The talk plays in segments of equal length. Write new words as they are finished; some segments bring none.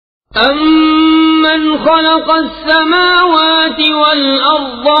أَمَّنْ خَلَقَ السَّمَاوَاتِ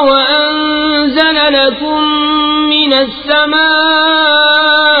وَالْأَرْضَ وَأَنزَلَ لَكُم مِّنَ السَّمَاءِ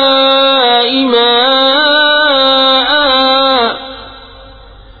مَاءً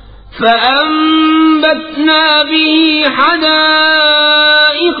فَأَنبَتْنَا بِهِ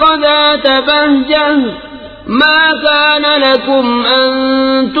حَدَائِقَ ذَاتَ بَهْجَةٍ مَا كَانَ لَكُمْ أَن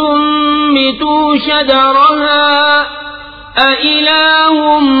تُنبِتُوا شَجَرَهَا أَإِلَٰهٌ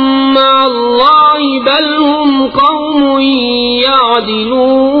مَّعَ اللَّهِ بَلْ هُمْ قَوْمٌ يَعْدِلُونَ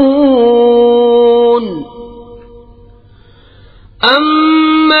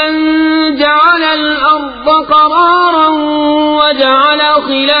أَمَّن جَعَلَ الْأَرْضَ قَرَارًا وَجَعَلَ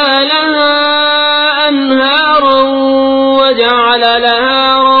خِلَالَهَا أَنْهَارًا وَجَعَلَ لَهَا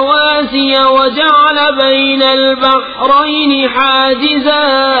رَوَاسِيَ وَجَعَلَ بَيْنَ الْبَحْرَيْنِ حَاجِزًا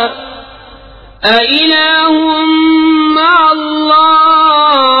أَإِلَٰهٌ مَّعَ اللَّهِ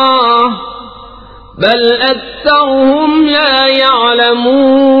بَلْ أَكْثَرُهُمْ لَا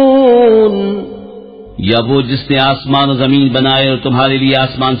يَعْلَمُونَ یا وہ جس نے آسمان و زمین بنائے اور تمہارے لیے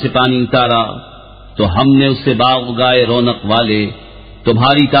آسمان سے پانی اتارا تو ہم نے اس سے باغ اگائے رونق والے،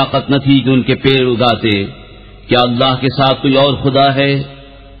 تمہاری طاقت نہ تھی کہ ان کے پیڑ اگاتے۔ کیا اللہ کے ساتھ کوئی اور خدا ہے؟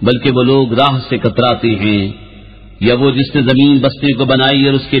 بلکہ وہ لوگ راہ سے کتراتے ہیں۔ یا وہ جس نے زمین بسنے کو بنائی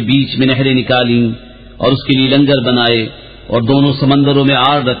اور اس کے بیچ میں نہریں نکالیں اور اس کے لیے لنگر بنائے اور دونوں سمندروں میں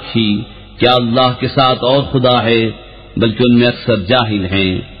آڑ رکھی، کیا اللہ کے ساتھ اور خدا ہے؟ بلکہ ان میں اکثر جاہل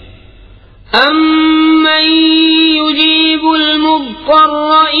ہیں۔ أَمَّن يُجِيبُ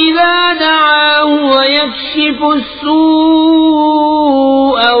الْمُضْطَرَّ إِذَا دَعَاهُ وَيَكْشِفُ السُّوءَ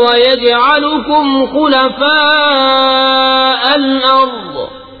وَيَجْعَلُكُمْ خُلَفَاءَ الْأَرْضِ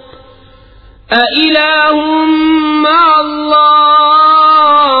أَإِلَٰهٌ مَّعَ اللَّهِ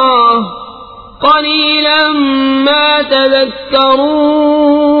قَلِيلًا مَّا تَذَكَّرُونَ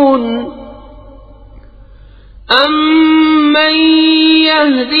أَمَّن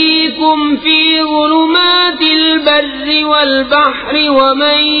يَهْدِيكُمْ فِي ظُلُمَاتِ الْبَرِّ وَالْبَحْرِ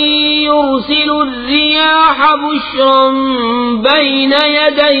وَمَن يُرْسِلُ الرِّيَاحَ بُشْرًا بَيْنَ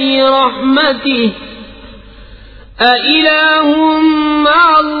يَدَيْ رَحْمَتِهِ أَإِلَٰهٌ مَّعَ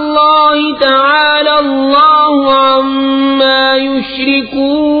اللَّهِ تَعَالَى اللَّهُ عَمَّا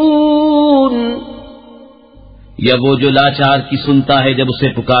يُشْرِكُونَ یا وہ جو لاچار کی سنتا ہے جب اسے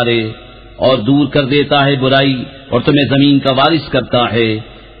پکارے اور دور کر دیتا ہے برائی اور تمہیں زمین کا وارث کرتا ہے،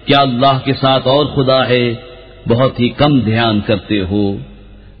 کیا اللہ کے ساتھ اور خدا ہے؟ بہت ہی کم دھیان کرتے ہو۔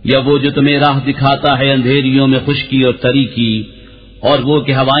 یا وہ جو تمہیں راہ دکھاتا ہے اندھیریوں میں خشکی اور تری کی، اور وہ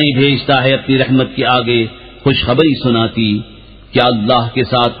کہ ہوائیں بھیجتا ہے اپنی رحمت کے آگے خوشخبری سناتی، کیا اللہ کے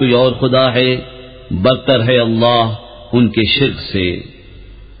ساتھ کوئی اور خدا ہے؟ برتر ہے اللہ ان کے شرک سے۔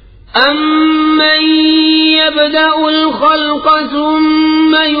 أَمَّن يَبْدَأُ الْخَلْقَ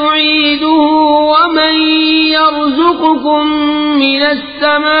ثُمَّ يُعِيدُهُ وَمَن يَرْزُقُكُم مِّنَ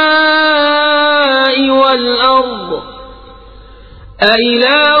السَّمَاءِ وَالْأَرْضِ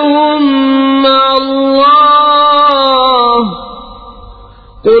أَإِلَٰهٌ مَّعَ اللَّهِ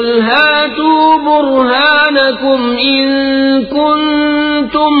قُلْ هَاتُوا بُرْهَانَكُمْ إِن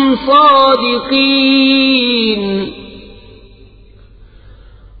كُنتُمْ صَادِقِينَ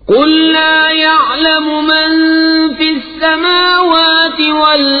قُلْ لَا يَعْلَمُ مَن فِي السَّمَاوَاتِ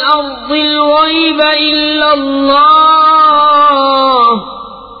وَالْأَرْضِ الْغَيْبَ إِلَّا اللَّهُ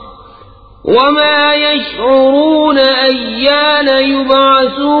وَمَا يَشْعُرُونَ أَيَّانَ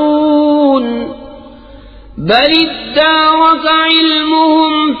يُبْعَثُونَ بَلِ ادَّارَكَ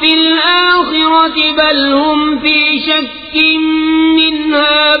عِلْمُهُمْ فِي الْآخِرَةِ بَلْ هُمْ فِي شَكٍّ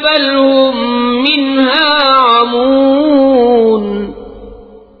مِّنْهَا بَلْ هُمْ مِنْهَا عَمُونَ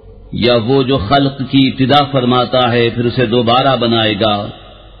یا وہ جو خلق کی ابتدا فرماتا ہے پھر اسے دوبارہ بنائے گا،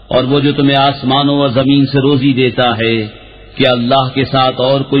 اور وہ جو تمہیں آسمانوں اور زمین سے روزی دیتا ہے، کیا اللہ کے ساتھ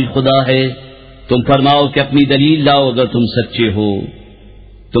اور کوئی خدا ہے؟ تم فرماؤ کہ اپنی دلیل لاؤ اگر تم سچے ہو۔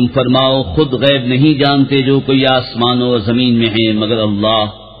 تم فرماؤ خود غیب نہیں جانتے جو کوئی آسمانوں اور زمین میں ہیں مگر اللہ،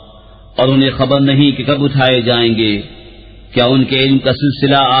 اور انہیں خبر نہیں کہ کب اٹھائے جائیں گے۔ کیا ان کے علم کا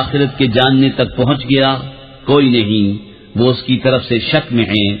سلسلہ آخرت کے جاننے تک پہنچ گیا؟ کوئی نہیں، وہ اس کی طرف سے شک میں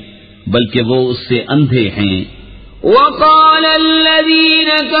ہیں، بلکہ وہ اس سے اندھے ہیں۔ وَقَالَ الَّذِينَ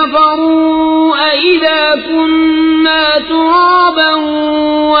كَفَرُوا أَإِذَا كُنَّا تُرَابًا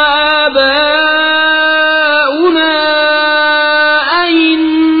وَآبَاؤُنَا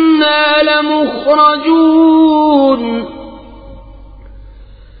أَإِنَّا لَمُخْرَجُونَ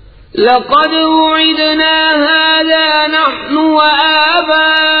لَقَدْ وُعِدْنَا هَذَا نَحْنُ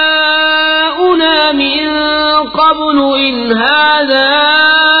وَآبَاؤُنَا مِن قَبْلُ إِنْ هَذَا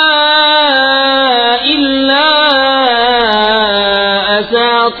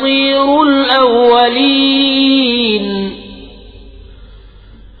أساطير الأولين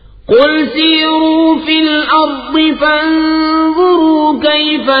قل سيروا في الأرض فانظروا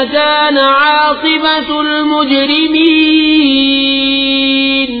كيف كان عاقبة المجرمين.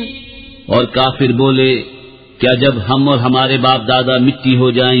 اور کافر بولے کیا جب ہم اور ہمارے باپ دادا مٹی ہو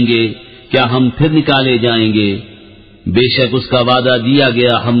جائیں گے کیا ہم پھر نکالے جائیں گے؟ بے شک اس کا وعدہ دیا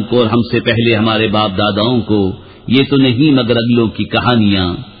گیا ہم کو اور ہم سے پہلے ہمارے باپ داداؤں کو، یہ تو نہیں مگر اگلوں کی کہانیاں.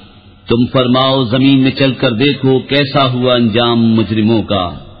 تم فرماؤ زمین میں چل کر دیکھو کیسا ہوا انجام مجرموں کا.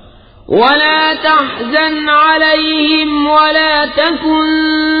 ولا تحزن عليهم ولا تكن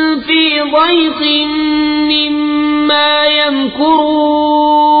في ضيق مما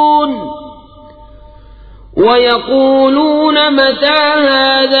يمكرون ويقولون متى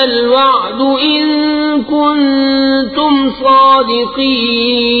هذا الوعد إن كنتم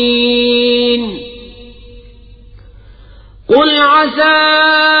صادقين قل عسى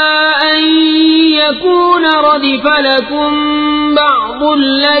أن يكون ردف لكم بعض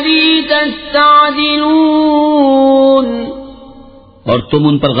الذي تستعجلون. اور تم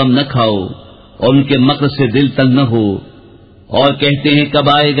ان پر غم نہ کھاؤ اور ان کے مکر سے دل تنگ نہ ہو، اور کہتے ہیں کب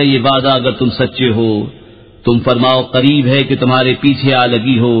آئے گا یہ وعدہ اگر تم سچے ہو. تم فرماؤ قریب ہے کہ تمہارے پیچھے آ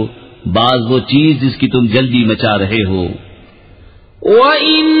لگی ہو بعض وہ چیز جس کی تم جلدی مچا رہے ہو.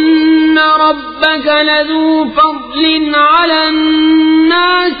 وَإِنَّ رَبَّكَ لَذُو فَضْلٍ عَلَى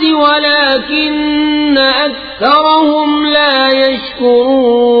النَّاسِ وَلَكِنَّ أَكْثَرَهُمْ لَا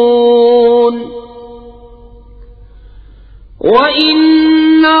يَشْكُرُونَ.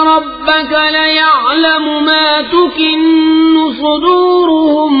 وَإِنَّ رَبَّكَ لَيَعْلَمُ مَا تُكِنُّ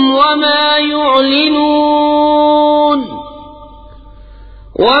صُدُورُهُمْ وَمَا يُعْلِنُونَ.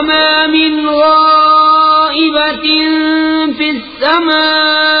 وَمَا مِنْ غَائِبَةٍ فِي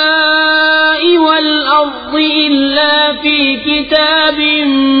السَّمَاءِ وَالْأَرْضِ إِلَّا فِي كِتَابٍ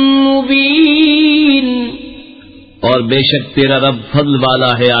مُبِينٍ. اور بے شک تیرا رب فضل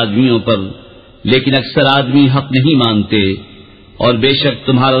والا ہے آدمیوں پر، لیکن اکثر آدمی حق نہیں مانتے. اور بے شک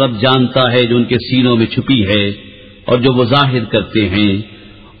تمہارا رب جانتا ہے جو ان کے سینوں میں چھپی ہے اور جو وہ ظاہر کرتے ہیں،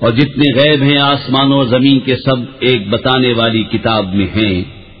 اور جتنے غیب ہیں آسمانوں اور زمین کے سب ایک بتانے والی کتاب میں ہیں.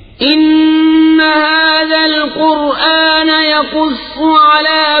 ان هذا القرآن يقص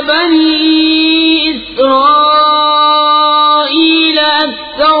على بني إسرائيل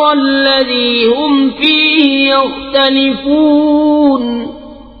أكثر الذي هم فيه يختلفون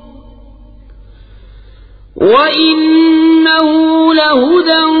وإنه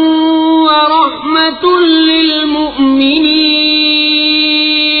لهدى ورحمة للمؤمنين.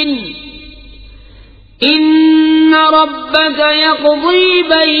 إن ربك يقضي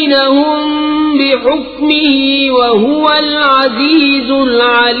بينهم بحكمه وهو العزيز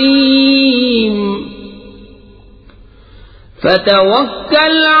العليم.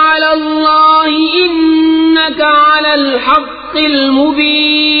 فتوكل على الله إنك على الحق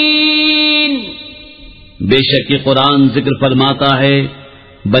المبين. بے شک یہ قرآن ذکر فرماتا ہے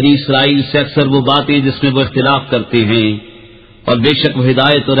بنی اسرائیل سے اکثر وہ باتیں جس میں وہ اختلاف کرتے ہیں، اور بے شک وہ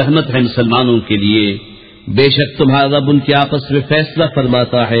ہدایت و رحمت ہے مسلمانوں کے لیے. بے شک تمہارا رب ان کے آپس میں فیصلہ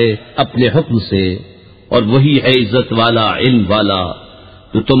فرماتا ہے اپنے حکم سے، اور وہی ہے عزت والا علم والا.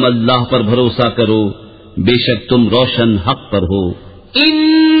 تو تم اللہ پر بھروسہ کرو، بے شک تم روشن حق پر ہو.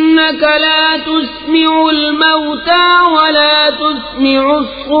 إنك لا تسمع الموتى ولا تسمع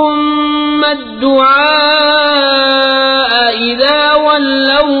الصم الدعاء إذا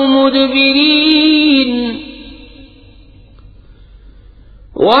ولوا مدبرين.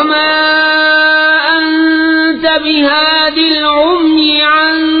 وما أنت بهاد العمي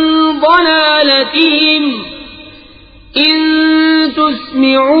عن ضلالتهم إن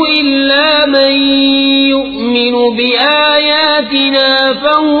تسمع إلا من يؤمن بآياتنا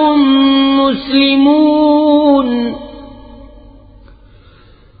فهم مسلمون.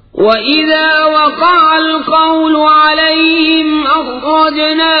 وإذا وقع القول عليهم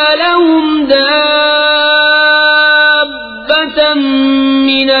أخرجنا لهم دابة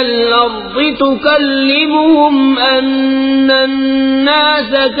من الأرض تكلمهم أن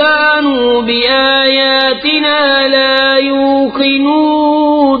الناس كانوا بآياتنا لا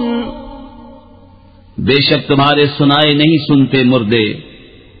يوقنون. بے شک تمہارے سنائے نہیں سنتے مردے،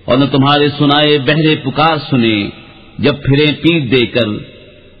 اور نہ تمہارے سنائے بہرے پکار سنے جب پھرے پیٹ دے کر،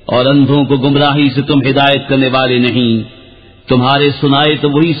 اور اندھوں کو گمراہی سے تم ہدایت کرنے والے نہیں. تمہارے سنائے تو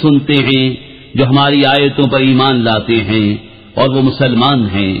وہی سنتے ہیں جو ہماری آیتوں پر ایمان لاتے ہیں اور وہ مسلمان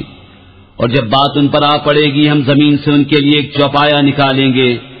ہیں. اور جب بات ان پر آ پڑے گی ہم زمین سے ان کے لیے ایک چوپایا نکالیں گے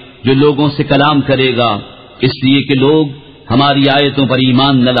جو لوگوں سے کلام کرے گا، اس لیے کہ لوگ ہماری آیتوں پر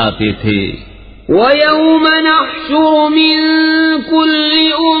ایمان نہ لاتے تھے. وَيَوْمَ نَحْشُرُ مِنْ كُلِّ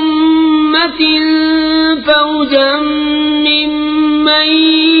أُمَّةٍ فَوْجًا مِّمَّن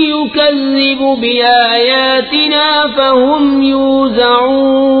يُكَذِّبُ بِآيَاتِنَا فَهُمْ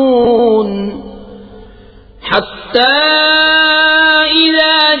يُوزَعُونَ حَتَّى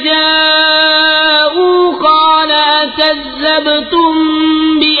إِذَا جَاءُوا قَالَ أَكَذَّبْتُمْ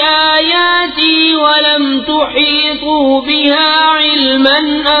بِآيَاتِي وَلَمْ تُحِيطُوا بِهَا عِلْمًا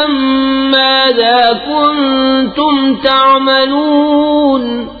أَمْ مَاذَا كُنتُمْ تَعْمَلُونَ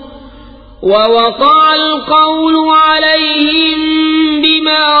وَوَقَعَ الْقَوْلُ عَلَيْهِمْ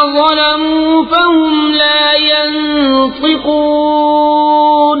بِمَا ظَلَمُوا فَهُمْ لَا يَنطِقُونَ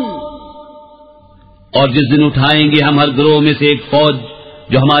اور جس دن اٹھائیں گے ہم ہر گروہ میں سے ایک فوج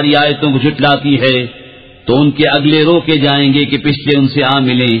جو ہماری آیتوں کو جھٹلاتی ہے تو ان کے اگلے روکے جائیں گے کہ پچھلے ان سے آ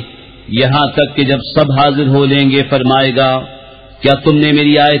ملیں، یہاں تک کہ جب سب حاضر ہو لیں گے فرمائے گا کیا تم نے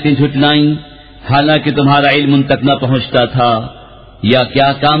میری آیتیں جھٹلائیں حالانکہ تمہارا علم ان تک نہ پہنچتا تھا، یا کیا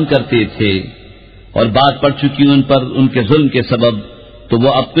کام کرتے تھے؟ اور بات پڑ چکی ان پر ان کے ظلم کے سبب، تو وہ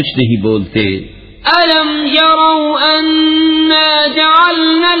اب کچھ نہیں بولتے۔ أَلَمْ يَرَوْا أَنَّا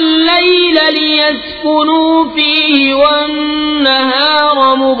جَعَلْنَا اللَّيْلَ لِيَسْكُنُوا فِيهِ وَالنَّهَارَ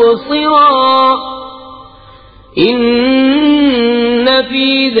مُبْصِرًا إِنَّ فِي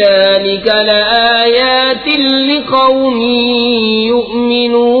ذَلِكَ لَآيَاتٍ لِقَوْمٍ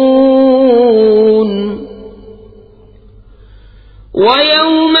يُؤْمِنُونَ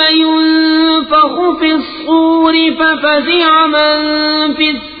وَيَوْمَ يُنفَخُ فِي الصُّورِ فَفَزِعَ مَن فِي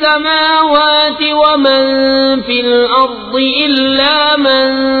السَّمَاوَاتِ وَمَن فِي الْأَرْضِ إِلَّا مَن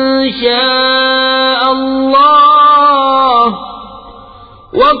شَاءَ اللَّهُ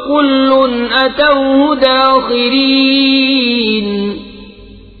وَكُلٌّ أَتَوْهُ دَاخِرِينَ۔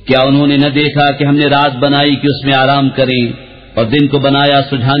 کیا انہوں نے نہ دیکھا کہ ہم نے رات بنائی کہ اس میں آرام کریں اور دن کو بنایا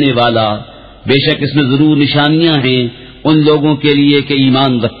سجھانے والا؟ بے شک اس میں ضرور نشانیاں ہیں ان لوگوں کے لیے کہ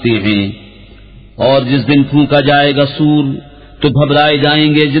ایمان رکھتے ہیں۔ اور جس دن پھونکا جائے گا سور تو گھبرائے جائیں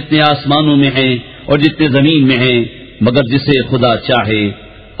گے جتنے آسمانوں میں ہیں اور جتنے زمین میں ہیں مگر جسے خدا چاہے،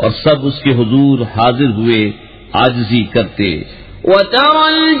 اور سب اس کے حضور حاضر ہوئے عاجزی کرتے۔ وَتَرَى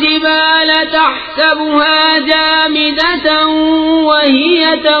الْجِبَالَ تَحْسَبُهَا جَامِدَةً وَهِيَ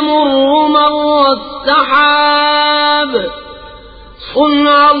تَمُرُّ مَرَّ السَّحَابِ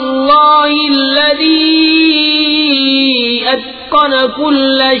صُنْعَ اللَّهِ الَّذِي أَتْقَنَ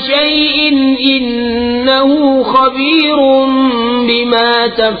كُلَّ شَيْءٍ إِنَّهُ خَبِيرٌ بِمَا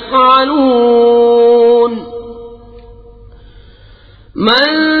تَفْعَلُونَ مَنْ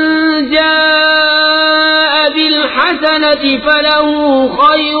جَاءَ بِالْحَسَنَةِ فَلَهُ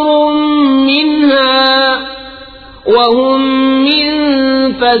خَيْرٌ مِّنْهَا وَهُمْ مِنْ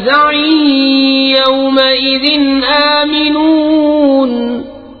فَزَعٍ يَوْمَئِذٍ آمِنُونَ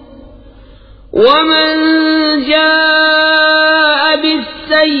وَمَنْ جَاءَ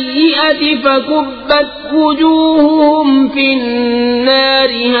بِالسَّيِّئَةِ فَكُبَّتْ وُجُوهُهُمْ فِي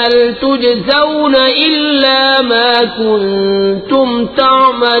النَّارِ هَلْ تُجْزَوْنَ إِلَّا مَا كُنْتُمْ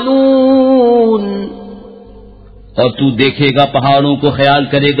تَعْمَلُونَ۔ اور تو دیکھے گا پہاڑوں کو خیال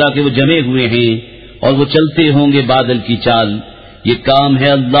کرے گا کہ وہ جمے ہوئے ہیں اور وہ چلتے ہوں گے بادل کی چال۔ یہ کام ہے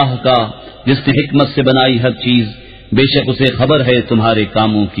اللہ کا جس نے حکمت سے بنائی ہر چیز، بے شک اسے خبر ہے تمہارے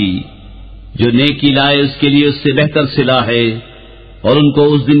کاموں کی۔ جو نیکی لائے اس کے لیے اس سے بہتر صلہ ہے اور ان کو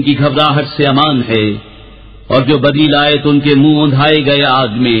اس دن کی گھبراہٹ سے امان ہے، اور جو بدی لائے تو ان کے منہ اندھائے گئے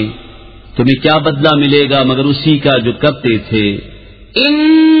آگ میں۔ تمہیں کیا بدلہ ملے گا مگر اسی کا جو کرتے تھے۔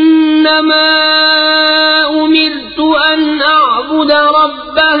 انما امرت ان اعبد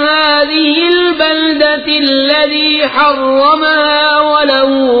رب هذه البلدة الذي حرمها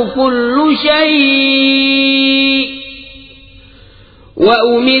وله كل شيء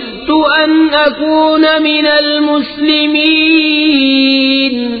وامرت ان اكون من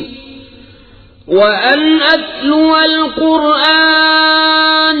المسلمين وان اتلو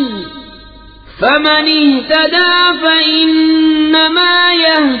القرآن فمن اهتدى فإنما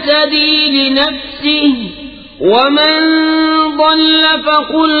يهتدي لنفسه ومن ضل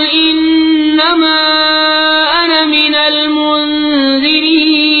فقل إنما أنا من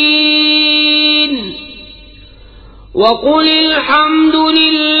المنذرين وقل الحمد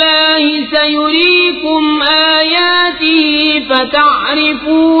لله سيريكم آياته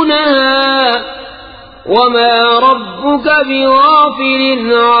فتعرفونها وما ربك بغافل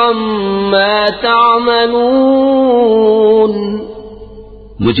عما تعملون۔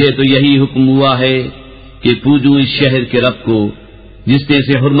 مجھے تو یہی حکم ہوا ہے کہ پوجوں اس شہر کے رب کو جس نے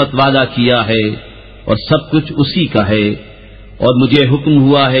اسے حرمت والا کیا ہے اور سب کچھ اسی کا ہے، اور مجھے حکم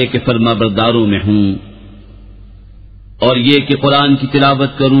ہوا ہے کہ فرما برداروں میں ہوں، اور یہ کہ قرآن کی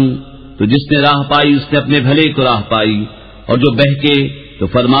تلاوت کروں تو جس نے راہ پائی اس نے اپنے بھلے کو راہ پائی، اور جو بہکے تو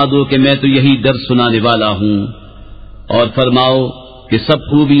فرما دو کہ میں تو یہی درس سنانے والا ہوں۔ اور فرماؤ کہ سب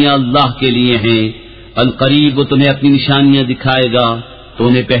خوبیاں اللہ کے لیے ہیں، القریب وہ تمہیں اپنی نشانیاں دکھائے گا تو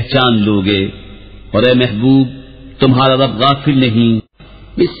انہیں پہچان لوگے، اور اے محبوب تمہارا رب غافل نہیں۔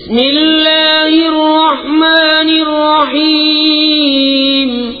 بسم اللہ الرحمن الرحیم،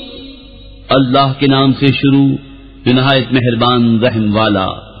 اللہ کے نام سے شروع جو نہایت مہربان رحم والا۔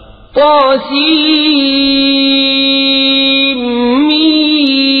 طاسیم،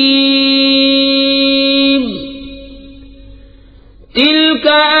 تلک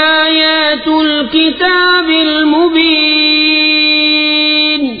آیات الكتاب المبین،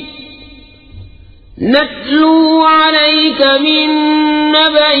 نتلو عليك من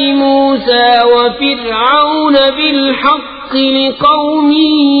نبأ موسى وفرعون بالحق لقوم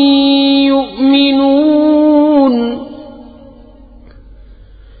يؤمنون،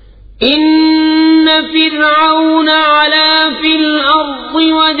 إن فرعون علا في الأرض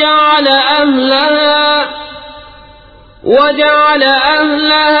وجعل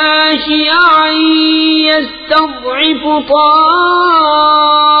أهلها شيعا يستضعف طائفة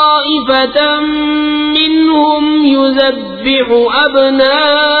منهم يذبح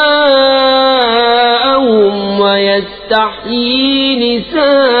أبناءهم ويستحيي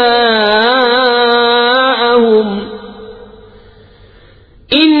نساءهم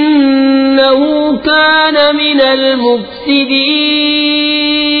إنه كان من المفسدين۔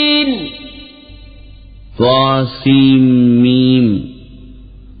 طاسیم میم،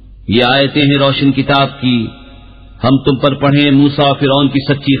 یہ آیتیں ہیں روشن کتاب کی، ہم تم پر پڑھیں موسیٰ و فرعون کی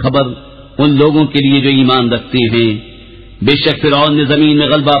سچی خبر ان لوگوں کے لیے جو ایمان رکھتے ہیں۔ بے شک فرعون نے زمین میں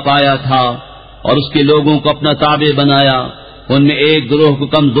غلبہ پایا تھا اور اس کے لوگوں کو اپنا تابع بنایا، ان میں ایک گروہ کو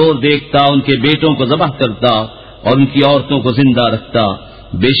کمزور دیکھتا، ان کے بیٹوں کو ذبح کرتا اور ان کی عورتوں کو زندہ رکھتا،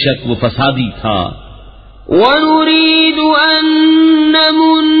 بے شک وہ فسادی تھا۔ وَنُرِيدُ أَن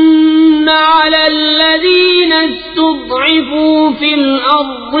نَّمُنَّ عَلَى الَّذِينَ اسْتُضْعِفُوا فِي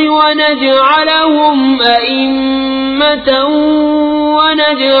الْأَرْضِ وَنَجْعَلَهُمْ أَئِمَّةً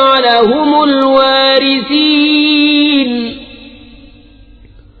وَنَجْعَلَهُمُ الْوَارِثِينَ،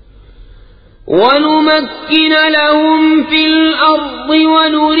 وَنُمَكِّنَ لَهُمْ فِي الْأَرْضِ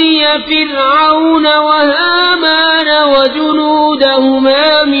وَنُرِيَ فِرْعَوْنَ وَهَامَانَ وَجُنُودَهُمَا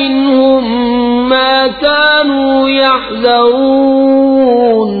مِنْهُمْ مَا كَانُوا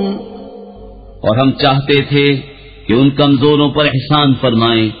يَحْذَرُونَ۔ اور ہم چاہتے تھے کہ ان کمزوروں پر احسان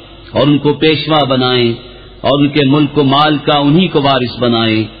فرمائیں اور ان کو پیشوا بنائیں اور ان کے ملک کو مال کا انہی کو وارث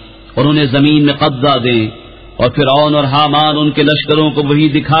بنائیں اور انہیں زمین میں قبضہ دیں، اور فرعون اور حامان ان کے لشکروں کو وہی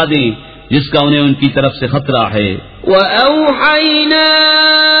دکھا دیں جس کا انہیں ان کی طرف سے خطرہ ہے۔ وَأَوْحَيْنَا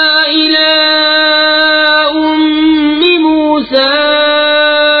إِلَىٰ أُمِّ مُوسَىٰ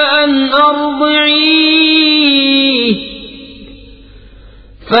أَنْ أَرْضِعِيهِ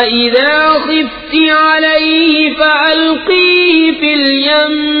فَإِذَا خِفْتِ عَلَيْهِ فَأَلْقِيهِ فِي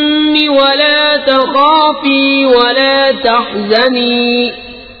الْيَمِّ وَلَا تَخَافِي وَلَا تَحْزَنِي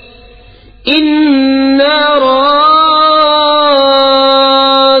إِنَّا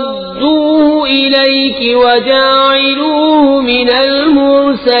إِلَيْكِ وَجَاعِلُوهُ مِنَ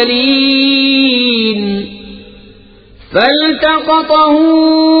الْمُرْسَلِينَ، فَالْتَقَطَهُ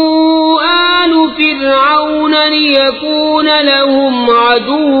آلُ فِرْعَوْنَ لِيَكُونَ لَهُمْ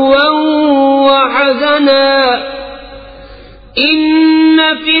عَدُوًّا وَحَزَنًا إِنَّ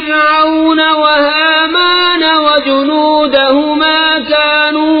فِرْعَوْنَ وَهَامَانَ وَجُنُودَهُمَا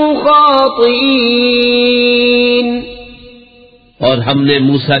كَانُوا خَاطِئِينَ۔ اور ہم نے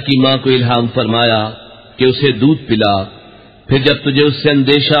موسیٰ کی ماں کو الہام فرمایا کہ اسے دودھ پلا، پھر جب تجھے اس سے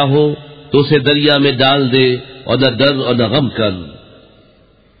اندیشہ ہو تو اسے دریا میں ڈال دے اور نہ ڈر اور نہ غم کر،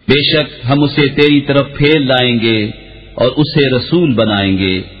 بے شک ہم اسے تیری طرف پھیر لائیں گے اور اسے رسول بنائیں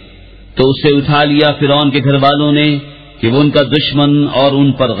گے۔ تو اسے اٹھا لیا فرعون کے گھر والوں نے کہ وہ ان کا دشمن اور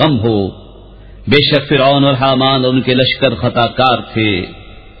ان پر غم ہو، بے شک فرعون اور حامان اور ان کے لشکر خطا کار تھے۔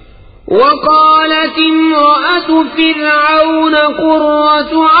 وقالت امرأة فرعون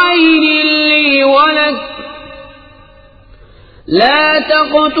قرة عين لي ولك لا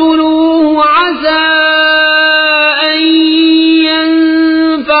تقتلوه عسى أن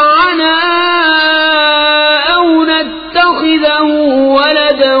ينفعنا أو نتخذه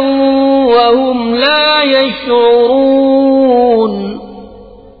ولدا وهم لا يشعرون۔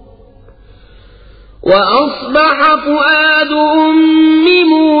 وأصبح فؤاد أم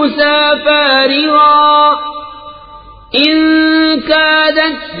موسى فارغا إن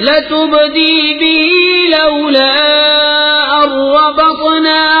كادت لتبدي به لولا أن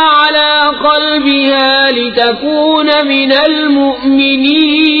ربطنا على قلبها لتكون من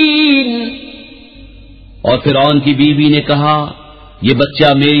المؤمنين۔ اور فرعون کی بیوی نے کہا یہ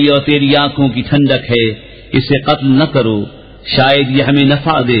بچہ میری اور تیری آنکھوں کی ٹھنڈک ہے، اسے قتل نہ کرو، شاید یہ ہمیں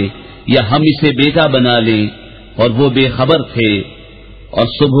نفع دے یا ہم اسے بیٹا بنا لیں۔ اور وہ بے خبر تھے۔ اور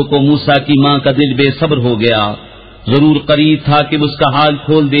صبح کو موسیٰ کی ماں کا دل بے صبر ہو گیا، ضرور قریب تھا کہ اس کا حال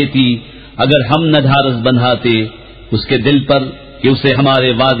کھول دیتی اگر ہم نہ ڈھارس بندھاتے اس کے دل پر کہ اسے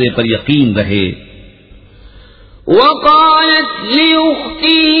ہمارے وعدے پر یقین رہے۔ وقالت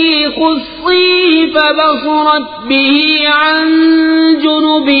لأخته قصيه فبصرت به عن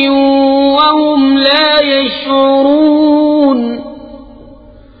جنب وهم لا يشعرون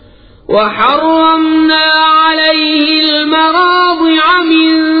وحرمنا عليه المراضع من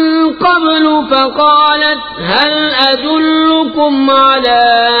قبل فقالت هل أدلكم على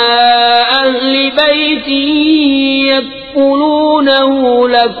أهل بيت يكفلونه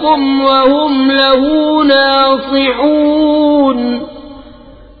لكم وهم له ناصحون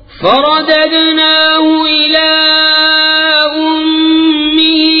فرددناه إلى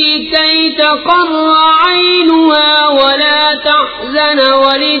أمه كي تقر عينها ولا تحزن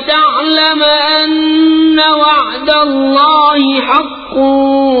ولتعلم أن وعد الله حق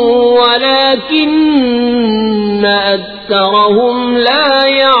ولكن أكثرهم لا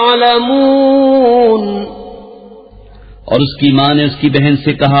يعلمون۔ اور اس کی ماں نے اس کی بہن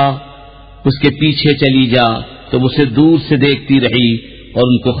سے کہا اس کے پیچھے چلی جا، تو اسے دور سے دیکھتی رہی اور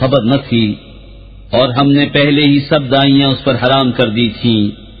ان کو خبر نہ تھی، اور ہم نے پہلے ہی سب دائیاں اس پر حرام کر دی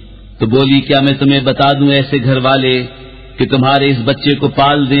تھیں۔ تو بولی کیا میں تمہیں بتا دوں ایسے گھر والے کہ تمہارے اس بچے کو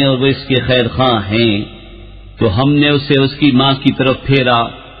پال دیں اور وہ اس کے خیر خواہ ہیں؟ تو ہم نے اسے اس کی ماں کی طرف پھیرا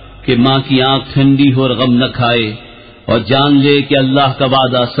کہ ماں کی آنکھ ٹھنڈی ہو اور غم نہ کھائے، اور جان لے کہ اللہ کا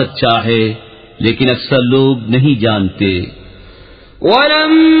وعدہ سچا ہے، لیکن اکثر لوگ نہیں جانتے۔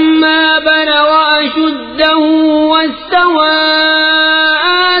 وَلَمَّا بَلَغَ أَشُدَّهُ وَاسْتَوَىٰ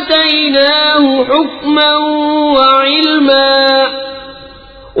آتَيْنَاهُ حُكْمًا وَعِلْمًا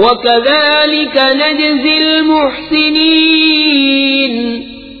وَكَذَٰلِكَ نَجْزِي الْمُحْسِنِينَ۔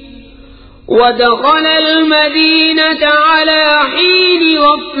 وَدَخَلَ الْمَدِينَةَ عَلَىٰ حِينِ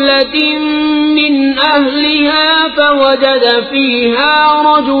غَفْلَةٍ مِّنْ أَهْلِهَا فَوَجَدَ فِيهَا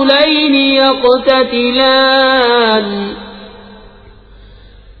رَجُلَيْنِ يَقْتَتِلَانِ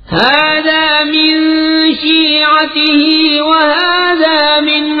هَٰذَا مِن شِيعَتِهِ وَهَٰذَا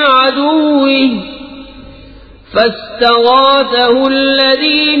مِنْ عَدُوِّهِ فاستغاثه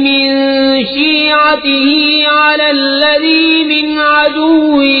الذي من شيعته على الذي من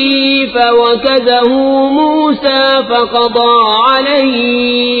عدوه فوكزه موسى فقضى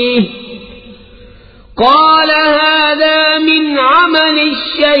عليه قال هذا من عمل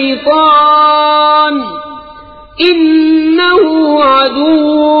الشيطان إنه عدو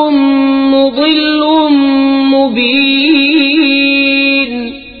مضل مبين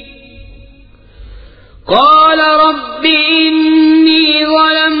قال رب إني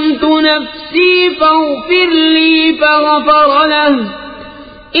ظلمت نفسي فاغفر لي فغفر له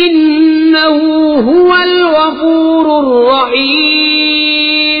إنه هو الغفور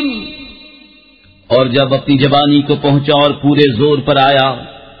الرحيم۔ اور جب اپنی جوانی کو پہنچا اور پورے زور پر آیا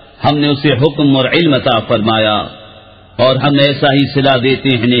ہم نے اسے حکم اور علم عطا فرمایا، اور ہم ایسا ہی صلہ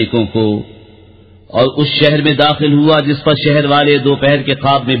دیتے ہیں نیکوں کو۔ اور اس شہر میں داخل ہوا جس پر شہر والے دوپہر کے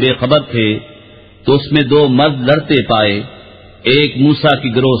خواب میں بے خبر تھے، تو اس میں دو مرد لڑتے پائے، ایک موسیٰ کے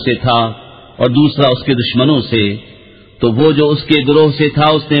گروہ سے تھا اور دوسرا اس کے دشمنوں سے۔ تو وہ جو اس کے گروہ سے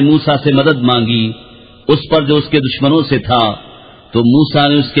تھا اس نے موسیٰ سے مدد مانگی اس پر جو اس کے دشمنوں سے تھا، تو موسیٰ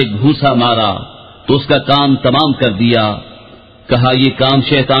نے اس کے گھوسا مارا تو اس کا کام تمام کر دیا۔ کہا یہ کام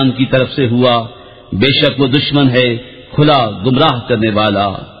شیطان کی طرف سے ہوا، بے شک وہ دشمن ہے کھلا گمراہ کرنے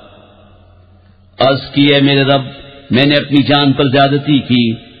والا۔ عرض کی اے میرے رب میں نے اپنی جان پر زیادتی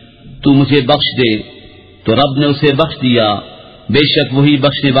کی، تو مجھے بخش دے، تو رب نے اسے بخش دیا، بے شک وہی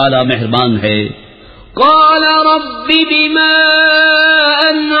بخشنے والا مہربان ہے۔ قال رب بما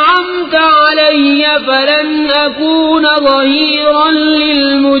أنعمت علي فلن أكون ظهيرا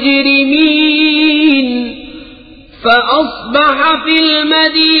للمجرمين فأصبح في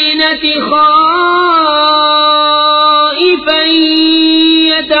المدينة خائفا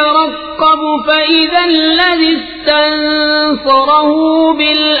يترقب فإذا الذي استنصره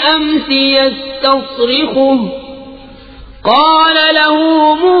بالأمس يستصرخه قال له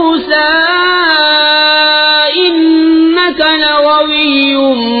موسى إنك لغوي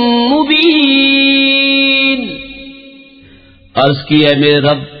مبين۔ عرض کی اے میرے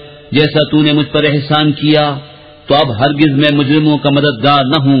رب جیسا تو نے مجھ پر احسان کیا تو اب ہرگز میں مجرموں کا مددگار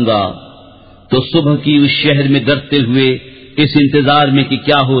نہ ہوں گا۔ تو صبح کی اس شہر میں ڈرتے ہوئے اس انتظار میں کہ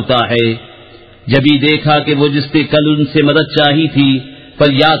کیا ہوتا ہے، جب ہی دیکھا کہ وہ جس نے کل ان سے مدد چاہی تھی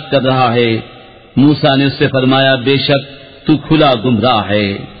فریاد کر رہا ہے، موسیٰ نے اس سے فرمایا بے شک تو کھلا گمراہ ہے.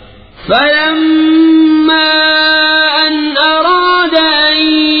 فلما أن أراد أن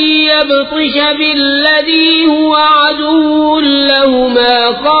يبطش بالذي هو عدو لهما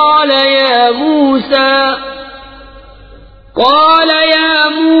قال يا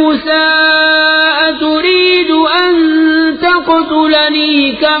موسى أتريد أن تقتلني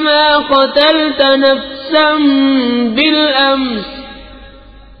كما قتلت نفسا بالأمس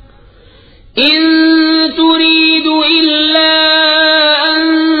إن تريد إلا أن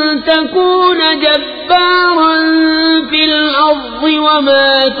تكون جبارا في الأرض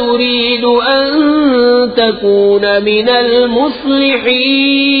وما تريد أن تكون من المصلحين.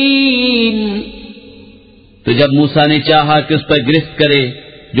 تو جب موسیٰ نے چاہا کہ اس پر گرفت کرے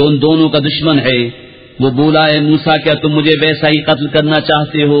جو ان دونوں کا دشمن ہے، وہ بولا اے موسیٰ کیا تم مجھے ویسا ہی قتل کرنا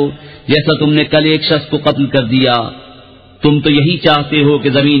چاہتے ہو جیسا تم نے کل ایک شخص کو قتل کر دیا؟ تم تو یہی چاہتے ہو کہ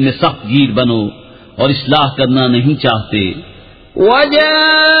زمین میں سخت گیر بنو اور اصلاح کرنا نہیں چاہتے.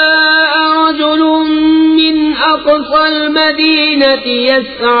 وجاء رجل من أقصى المدينة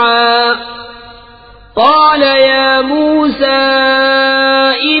يسعى قال يا موسى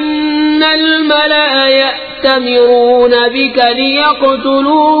إن الملأ يأتمرون بك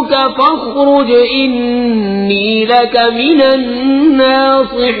ليقتلوك فاخرج إني لك من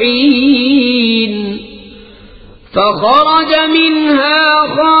الناصحين. فخرج منها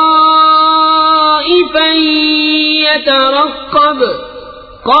خائفا يترقب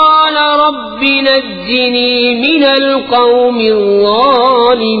قال رب نجني من القوم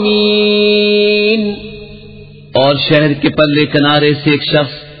الظالمين. اور شہر کے پلے کنارے سے ایک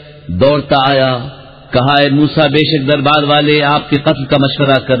شخص دوڑتا آیا، کہا اے موسیٰ بے شک دربار والے آپ کے قتل کا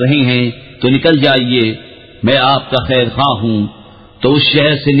مشورہ کر رہے ہیں تو نکل جائیے، میں آپ کا خیر خواہ ہوں. تو اس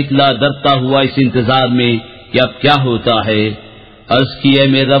شہر سے نکلا ڈرتا ہوا اس انتظار میں کہ اب کیا ہوتا ہے. عرض کی اے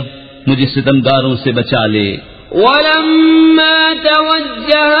میرے رب مجھے ستمگاروں سے بچا لے. ولما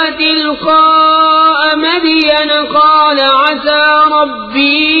توجه تلقاء مدين قال عسى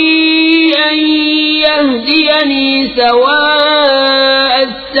ربي أن يهديني سواء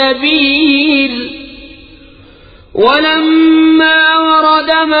السبيل. ولما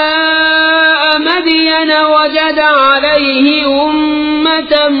ورد ماء مدين وجد عليه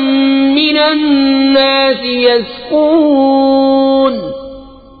أمة من الناس يسقون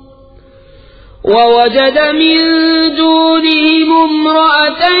ووجد من دونهم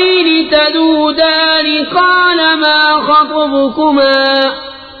امرأتين تذودان قال ما خطبكما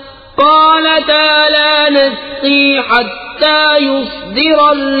قالتا لا نسقي حتى يصدر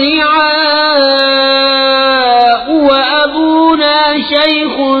الرعاء وأبونا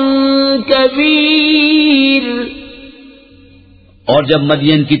شيخ كبير. اور جب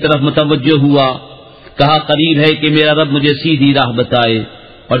مدین کی طرف متوجہ ہوا کہا قریب ہے کہ میرا رب مجھے سیدھی راہ بتائے.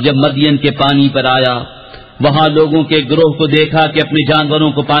 اور جب مدین کے پانی پر آیا وہاں لوگوں کے گروہ کو دیکھا کہ اپنے جانوروں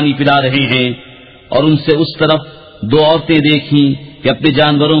کو پانی پلا رہے ہیں، اور ان سے اس طرف دو عورتیں دیکھیں کہ اپنے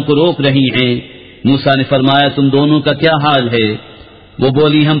جانوروں کو روک رہی ہیں. موسیٰ نے فرمایا تم دونوں کا کیا حال ہے؟ وہ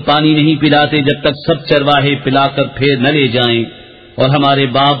بولی ہم پانی نہیں پلاتے جب تک سب چرواہے پلا کر پھر نہ لے جائیں، اور ہمارے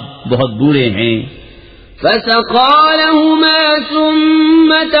باپ بہت بوڑھے ہیں. فسقى لهما ثم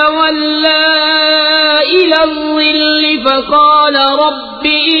تولى إلى الظل فقال رب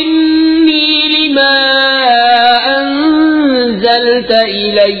إني لما أنزلت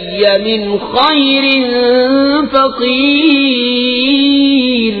إلي من خير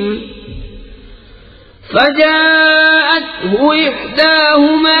فقير. فجاءته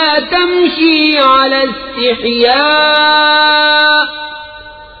إحداهما تمشي على استحياء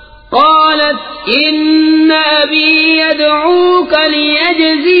قالت إن أبي يدعوك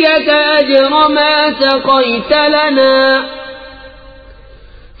ليجزيك أجر ما سقيت لنا.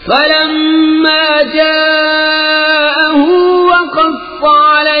 فلما جاءه وقص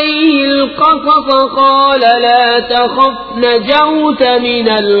عليه القصص قال لا تخف نجوت من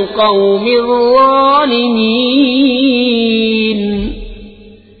القوم الظالمين.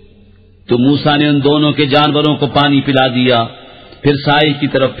 تو موسیٰ نے ان دونوں کے جانوروں کو پانی پلا دیا، پھر سائل کی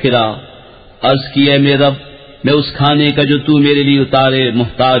طرف پھرا. عرض کی اے میرے رب میں اس کھانے کا جو تو میرے لیے اتارے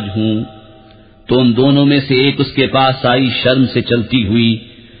محتاج ہوں. تو ان دونوں میں سے ایک اس کے پاس آئی شرم سے چلتی ہوئی،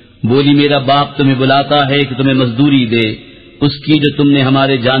 بولی میرا باپ تمہیں بلاتا ہے کہ تمہیں مزدوری دے اس کی جو تم نے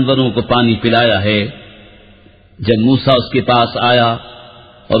ہمارے جانوروں کو پانی پلایا ہے. جب موسیٰ اس کے پاس آیا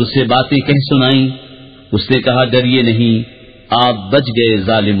اور اسے باتیں کہہ سنائیں، اس نے کہا ڈریے نہیں، آپ بچ گئے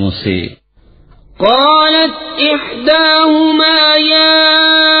ظالموں سے. قالت إحداهما يا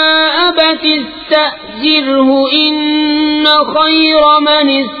أبت استأجره إن خير من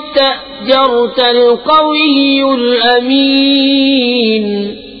استأجرت القوي الأمين.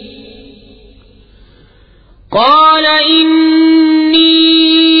 قال إني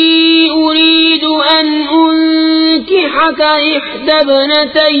أريد أن أنكحك إحدى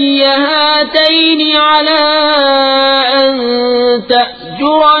ابنتي هاتين على أن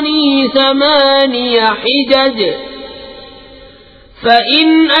تأجرني 8 حجج فإن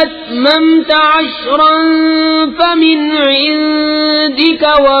أتممت 10 فمن عندك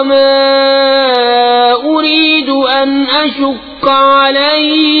وما أريد أن أشق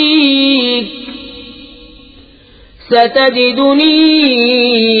عليك ستجدني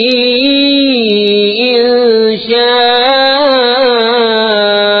إن شاء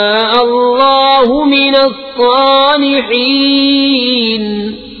الله من الصالحين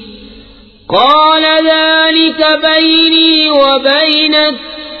قال ذلك بيني وبينك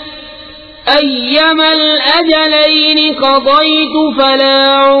أيما الأجلين قضيت فلا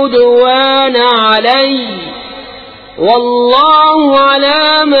عدوان علي والله على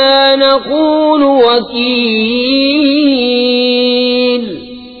ما نقول وكيل۔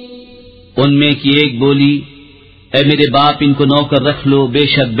 ان میں کی ایک بولی، اے میرے باپ ان کو نوکر رکھ لو، بے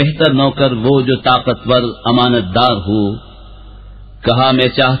شک بہتر نوکر وہ جو طاقتور امانت دار ہو۔ کہا میں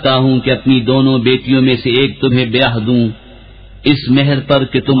چاہتا ہوں کہ اپنی دونوں بیٹیوں میں سے ایک تمہیں بیاہ دوں اس مہر پر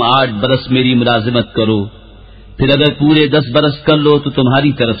کہ تم 8 برس میری ملازمت کرو، پھر اگر پورے 10 برس کر لو تو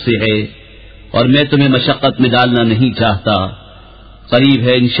تمہاری طرف سے ہے، اور میں تمہیں مشقت میں ڈالنا نہیں چاہتا، قریب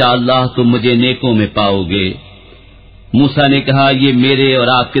ہے انشاءاللہ تم مجھے نیکوں میں پاؤ گے۔ موسیٰ نے کہا یہ میرے اور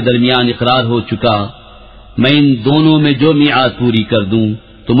آپ کے درمیان اقرار ہو چکا، میں ان دونوں میں جو میعاد پوری کر دوں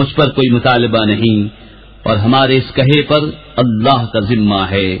تو مجھ پر کوئی مطالبہ نہیں، اور ہمارے اس کہے پر اللہ کا ذمہ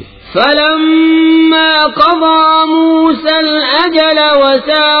ہے۔ فلما قضى موسى الأجل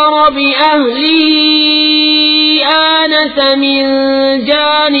وسار بأهله آنس من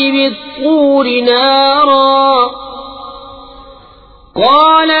جانب الطور نارا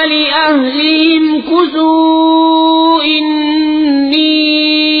قال لأهلهم كثوا إني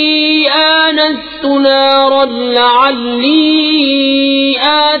آنست نارا لعلي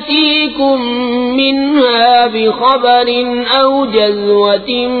آتيكم منها بخبر أو جذوة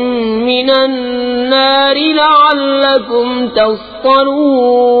من النار لعلكم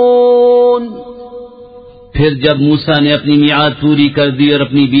تصطلون۔ پھر جب موسیٰ نے اپنی میعاد پوری کر دی اور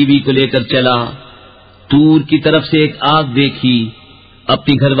اپنی بیوی کو لے کر چلا، طور کی طرف سے ایک آگ دیکھی،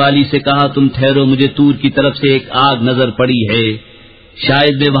 اپنی گھر والی سے کہا تم ٹھہرو، مجھے طور کی طرف سے ایک آگ نظر پڑی ہے،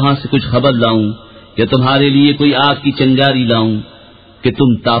 شاید میں وہاں سے کچھ خبر لاؤں یا تمہارے لیے کوئی آگ کی چنگاری لاؤں کہ تم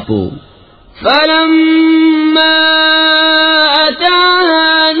تاپو۔ فلما أتاها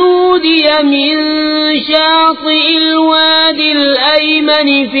نودي من شاطئ الوادي الأيمن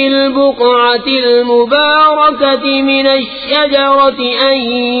في البقعة المباركة من الشجرة أن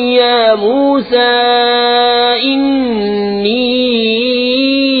يا موسى إني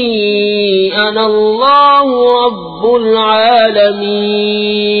أنا الله رب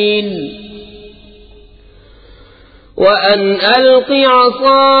العالمين وأن ألق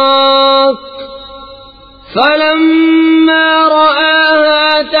عصاك فلما رآها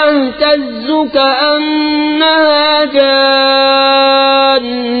تهتز كأنها جان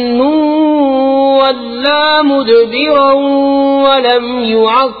ولا مدبرا ولم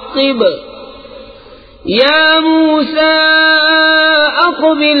يعقب يا موسى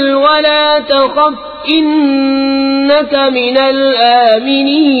أقبل ولا تخف إنك من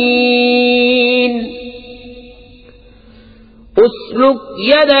الآمنين اسلك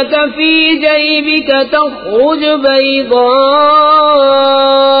يدك في جيبك تخرج بيضاء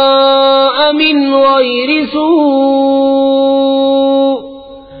من غير سوء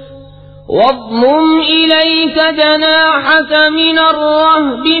واضمم إليك جناحك من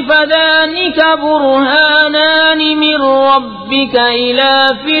الرهب فذلك برهانان من ربك إلى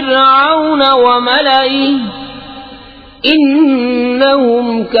فرعون وملئه إنهم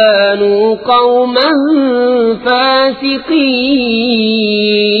كانوا قوما فاسقين۔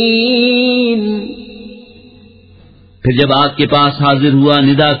 پھر جب آگ کے پاس حاضر ہوا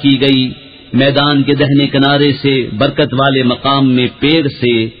ندا کی گئی میدان کے دہنے کنارے سے برکت والے مقام میں پیڑ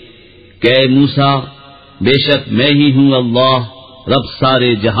سے کہ اے موسیٰ بے شک میں ہی ہوں اللہ رب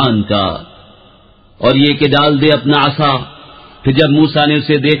سارے جہان کا، اور یہ کہ ڈال دے اپنا عصا۔ پھر جب موسیٰ نے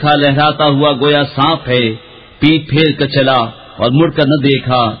اسے دیکھا لہراتا ہوا گویا سانپ ہے، پیٹ پھیر کر چلا اور مڑ کر نہ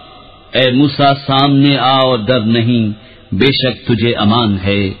دیکھا۔ اے موسیٰ سامنے آ اور ڈر نہیں، بے شک تجھے امان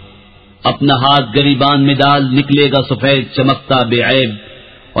ہے۔ اپنا ہاتھ گریبان میں ڈال، نکلے گا سفید چمکتا بے عیب،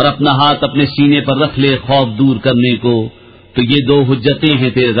 اور اپنا ہاتھ اپنے سینے پر رکھ لے خوف دور کرنے کو، تو یہ 2 حجتیں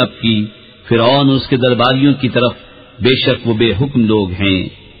ہیں تیرے رب کی، فرعون اور اس کے درباریوں کی طرف، بے شک وہ بے حکم لوگ ہیں۔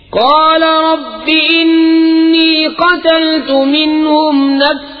 قال رب إني قتلت منهم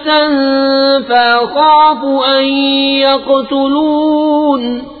نفسا فأخاف أن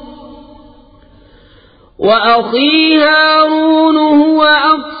يقتلون وأخي هارون هو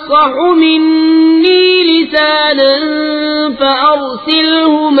أفصح مني لسانا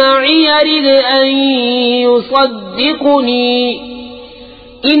فأرسله معي يرد أن يصدقني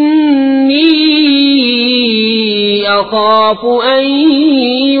إني أخاف أن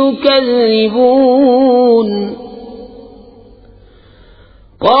يكذبون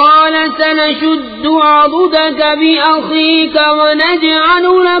قال سنشد عضدك بأخيك ونجعل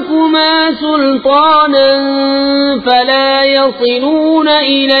لكما سلطانا فلا يصلون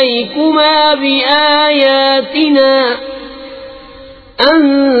إليكما بآياتنا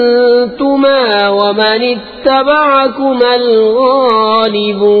أنتما ومن اتبعكما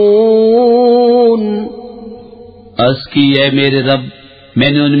الغالبون. عرض کی اے میرے رب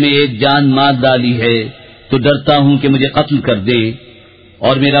میں نے ان میں ایک جان مار ڈالی ہے تو ڈرتا ہوں کہ مجھے قتل کر دے،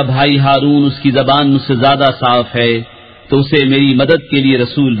 اور میرا بھائی ہارون اس کی زبان مجھ سے زیادہ صاف ہے تو اسے میری مدد کے لیے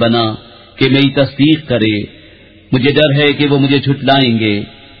رسول بنا کہ میری تصدیق کرے. مجھے ڈر ہے کہ وہ مجھے جھٹلائیں گے.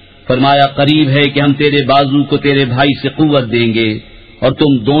 فرمایا قریب ہے کہ ہم تیرے بازو کو تیرے بھائی سے قوت دیں گے اور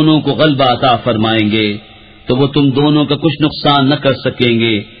تم دونوں کو غلبہ عطا فرمائیں گے، تو وہ تم دونوں کا کچھ نقصان نہ کر سکیں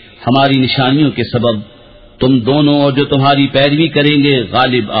گے ہماری نشانیوں کے سبب. تم دونوں اور جو تمہاری پیروی کریں گے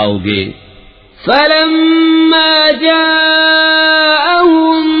غالب آؤ گے. فلما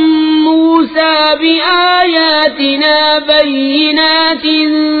جاءهم موسى بآياتنا بينات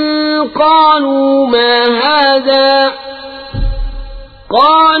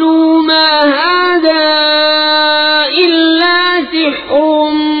قالوا ما هذا إلا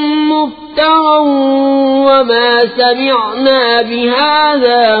سحر مفترى وما سمعنا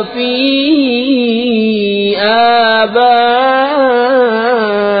بهذا في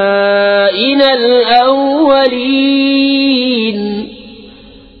آبائنا الأولين.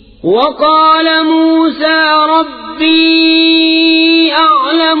 وقال موسى ربي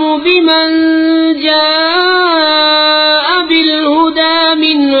أعلم بمن جاء بالهدى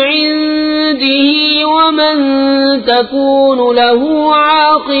من عنده ومن تكون له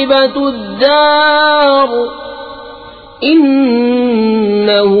عاقبة الدار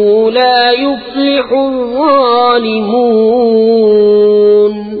إنه لا يفلح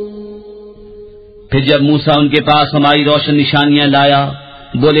الظالمون. پھر جب موسیٰ ان کے پاس ہماری روشن نشانیاں لایا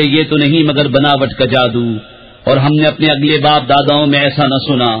بولے یہ تو نہیں مگر بناوٹ کا جادو، اور ہم نے اپنے اگلے باپ داداؤں میں ایسا نہ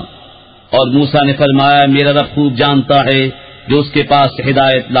سنا. اور موسیٰ نے فرمایا میرا رب خوب جانتا ہے جو اس کے پاس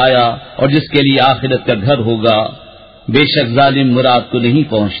ہدایت لایا اور جس کے لیے آخرت کا گھر ہوگا. بے شک ظالم مراد کو نہیں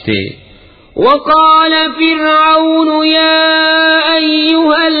پہنچتے. وقال فرعون يا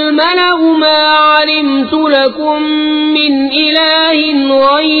أيها الملأ ما علمت لكم من إله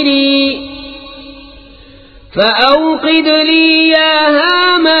غيري فأوقد لي يا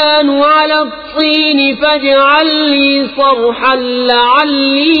هامان على الطين فاجعل لي صرحا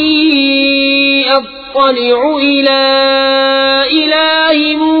لعلي أطلع إلى إله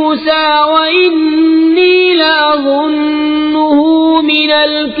موسى وإني لأظنه من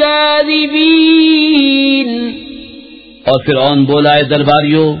الكاذبين. اور فرعون بولا اے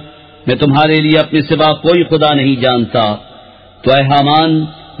درباریو میں تمہارے لیے اپنے سوا کوئی خدا نہیں جانتا، تو اے حامان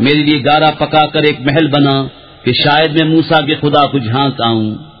میرے لیے گارا پکا کر ایک محل بنا کہ شاید میں موسیٰ کے خدا کو جھانک آؤں،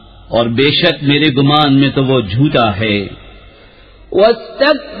 اور بے شک میرے گمان میں تو وہ جھوٹا ہے.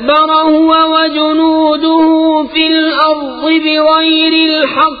 واستكبر هو وجنوده في الأرض بغير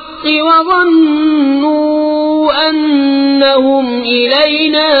الحق وظنوا أنهم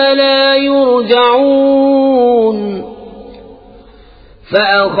إلينا لا يرجعون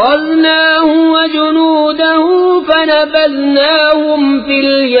فأخذناه وجنوده فنبذناهم في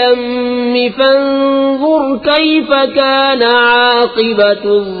اليم فانظر كيف كان عاقبة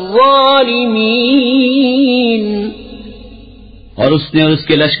الظالمين. اور اس نے اور اس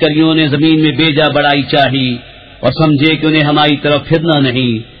کے لشکریوں نے زمین میں بیجا بڑائی چاہی اور سمجھے کہ انہیں ہماری طرف پھرنا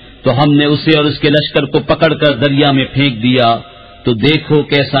نہیں، تو ہم نے اسے اور اس کے لشکر کو پکڑ کر دریا میں پھینک دیا، تو دیکھو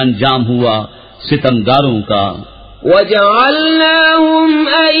کیسا انجام ہوا ستمگاروں کا. وَجَعَلْنَاهُمْ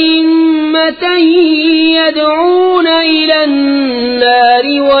أَئِمَّةً يَدْعُونَ إِلَى النَّارِ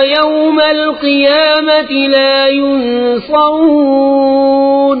وَيَوْمَ الْقِيَامَةِ لَا يُنصَرُونَ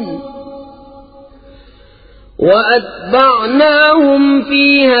وَأَتْبَعْنَاهُمْ فِي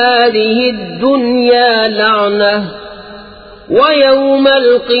هَذِهِ الدُّنْيَا لَعْنَةً وَيَوْمَ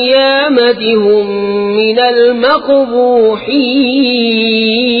الْقِيَامَةِ هُمْ مِنَ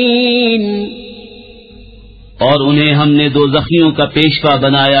الْمَقْبُوحِينَ. اور انہیں ہم نے دوزخیوں کا پیشوا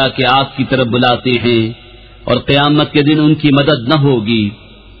بنایا کہ آگ کی طرف بلاتے ہیں، اور قیامت کے دن ان کی مدد نہ ہوگی،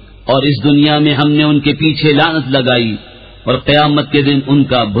 اور اس دنیا میں ہم نے ان کے پیچھے لعنت لگائی اور قیامت کے دن ان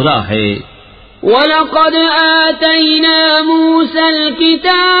کا برا ہے۔ وَلَقَدْ آتَيْنَا مُوسَى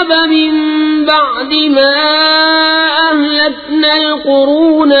الْكِتَابَ مِنْ بَعْدِ مَا أَهْلَكْنَا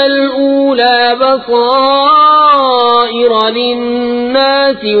الْقُرُونَ الْأُولَى بَصَائِرَ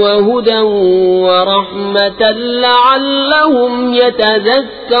لِلنَّاسِ وَهُدًى وَرَحْمَةً لَعَلَّهُمْ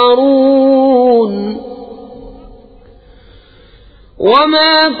يَتَذَكَّرُونَ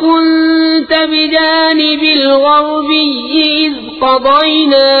وَمَا كُنْتَ بِجَانِبِ الْغَرْبِيِّ إِذْ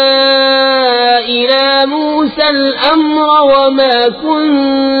قَضَيْنَا إِلَى مُوسَى الْأَمْرَ وَمَا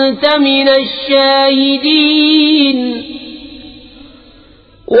كُنْتَ مِنَ الشَّاهِدِينَ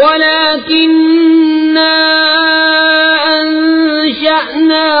وَلَكِنَّا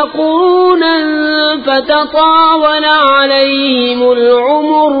أَنشَأْنَا قُرُونًا فَتَطَاوَلَ عَلَيْهِمُ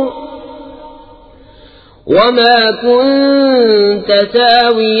الْعُمُرُ وَمَا كُنْتَ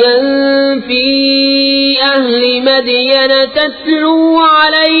سَاوِيًا فِي أَهْلِ مَدْيَنَ تَتْلُو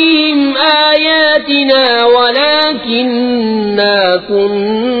عَلَيْهِمْ آيَاتِنَا وَلَكِنَّا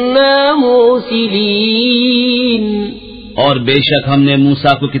كُنَّا مُرْسِلِينَ۔ اور بے شک ہم نے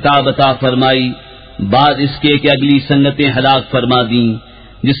موسیٰ کو کتاب عطا فرمائی بعد اس کے کہ اگلی سنتیں ہلاک فرما دیں،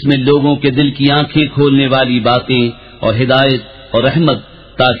 جس میں لوگوں کے دل کی آنکھیں کھولنے والی باتیں اور ہدایت اور رحمت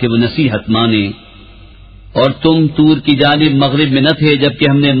تاکہ وہ نصیحت مانے۔ اور تم طور کی جانب مغرب میں نہ تھے جبکہ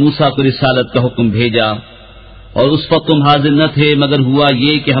ہم نے موسیٰ کو رسالت کا حکم بھیجا، اور اس وقت تم حاضر نہ تھے مگر ہوا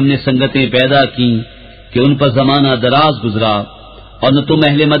یہ کہ ہم نے سنگتیں پیدا کی کہ ان پر زمانہ دراز گزرا، اور نہ تم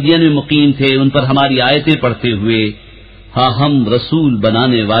اہل مدین میں مقیم تھے ان پر ہماری آیتیں پڑھتے ہوئے، ہاں ہم رسول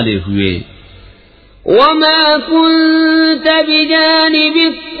بنانے والے ہوئے۔ وَمَا كُنْتَ بِجَانِبِ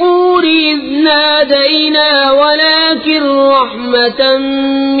الطُّورِ إِذْ نَادَيْنَا وَلَكِنْ رَحْمَةً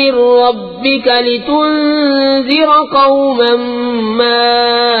مِّن رَّبِّكَ لِتُنذِرَ قَوْمًا مَّا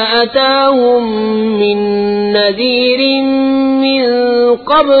أَتَاهُم مِّن نَّذِيرٍ مِّن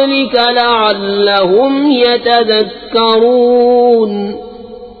قَبْلِكَ لَعَلَّهُمْ يَتَذَكَّرُونَ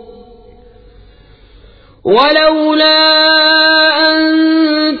وَلَوْلَا أَن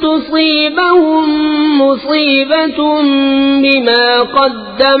تُصِيبَهُم مُّصِيبَةٌ بِمَا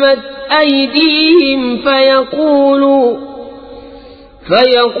قَدَّمَتْ أَيْدِيهِمْ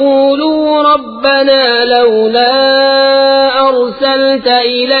فَيَقُولُوا رَبَّنَا لَوْلَا أَرْسَلْتَ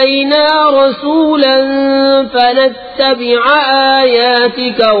إِلَيْنَا رَسُولًا فَنَتَّبِعَ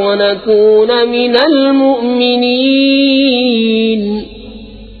آيَاتِكَ وَنَكُونَ مِنَ الْمُؤْمِنِينَ۔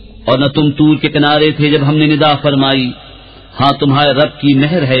 اور نہ تم طور کے کنارے تھے جب ہم نے ندا فرمائی، ہاں تمہارے رب کی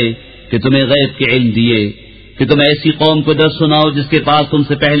مہر ہے کہ تمہیں غیب کے علم دیے کہ تم ایسی قوم کو درس سناؤ جس کے پاس تم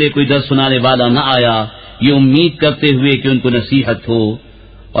سے پہلے کوئی درس سنانے والا نہ آیا، یہ امید کرتے ہوئے کہ ان کو نصیحت ہو۔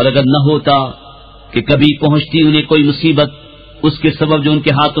 اور اگر نہ ہوتا کہ کبھی پہنچتی انہیں کوئی مصیبت اس کے سبب جو ان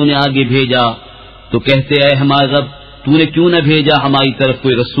کے ہاتھوں نے آگے بھیجا تو کہتے اے ہمارے رب تو نے کیوں نہ بھیجا ہماری طرف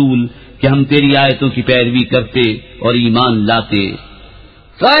کوئی رسول کہ ہم تیری آیتوں کی پیروی کرتے اور ایمان لاتے۔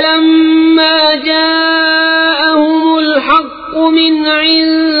 فَلَمَّا جَاءَهُمُ الْحَقُّ مِنْ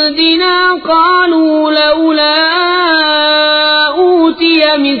عِنْدِنَا قَالُوا لَوْلَا أُوتِيَ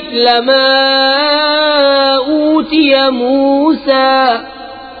مِثْلَ مَا أُوتِيَ مُوسَى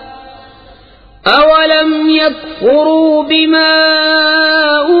أَوَلَمْ يَكْفُرُوا بِمَا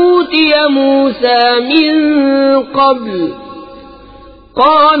أُوتِيَ مُوسَى مِنْ قَبْلُ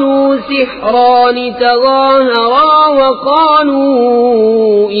قالوا سحران تظاهرا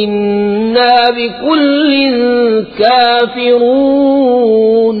وقالوا إنا بكل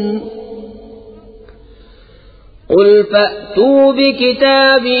كافرون قل فأتوا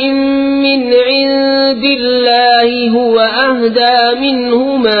بكتاب من عند الله هو أهدى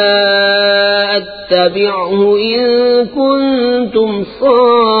منهما أتبعه إن كنتم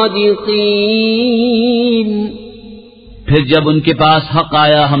صادقين۔ پھر جب ان کے پاس حق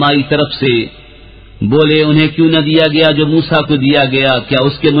آیا ہماری طرف سے بولے انہیں کیوں نہ دیا گیا جو موسیٰ کو دیا گیا، کیا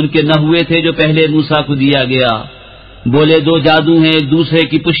اس کے منکر نہ ہوئے تھے جو پہلے موسیٰ کو دیا گیا؟ بولے دو جادو ہیں ایک دوسرے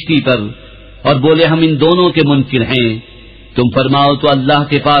کی پشتی پر، اور بولے ہم ان دونوں کے منکر ہیں۔ تم فرماؤ تو اللہ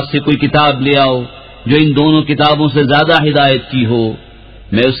کے پاس سے کوئی کتاب لے آؤ جو ان دونوں کتابوں سے زیادہ ہدایت کی ہو،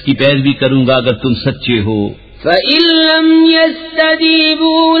 میں اس کی پیروی کروں گا اگر تم سچے ہو۔ فَإِن لَّمْ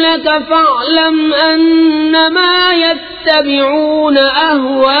يَسْتَجِيبُوا لَكَ فَاعْلَمْ أَنَّمَا يَتَّبِعُونَ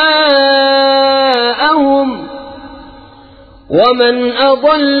أَهْوَاءَهُمْ وَمَنْ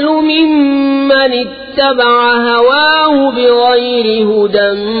أَضَلُّ مِمَّنِ اتَّبَعَ هَوَاهُ بِغَيْرِ هُدًى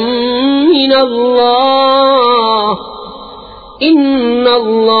مِّنَ اللَّهِ إِنَّ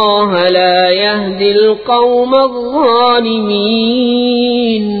اللَّهَ لَا يَهْدِي الْقَوْمَ الظَّالِمِينَ۔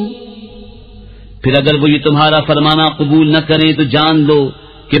 پھر اگر وہ یہ تمہارا فرمانا قبول نہ کریں تو جان لو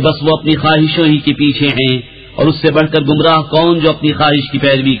کہ بس وہ اپنی خواہشوں ہی کے پیچھے ہیں، اور اس سے بڑھ کر گمراہ کون جو اپنی خواہش کی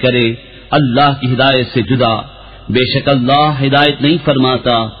پیروی کرے اللہ کی ہدایت سے جدا۔ بے شک اللہ ہدایت نہیں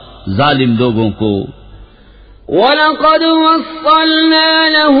فرماتا ظالم لوگوں کو۔ وَلَقَدْ وَصَّلْنَا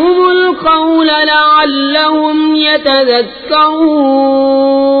لَهُمُ الْقَوْلَ لَعَلَّهُمْ يَتَذَكَّرُونَ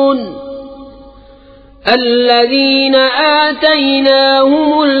الَّذِينَ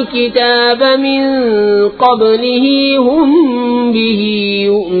آتَيْنَاهُمُ الْكِتَابَ مِنْ قَبْلِهِ هُمْ بِهِ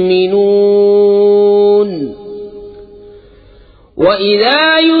يُؤْمِنُونَ وَإِذَا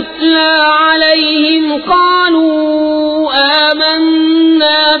يُتْلَى عَلَيْهِمْ قَالُوا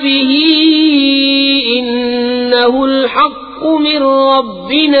آمَنَّا بِهِ إِنَّهُ الْحَقُّ مِنْ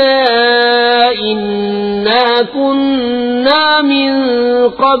رَبِّنَا إِنَّا كُنَّا مِنْ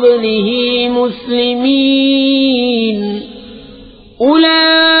قَبْلِهِ مُسْلِمِينَ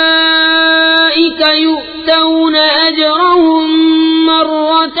أُولَئِكَ يُؤْتَوْنَ أَجْرَهُمْ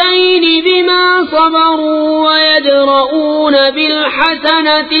مرتين بما صبروا ويدرؤون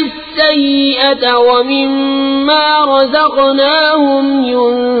بالحسنة السيئة ومما رزقناهم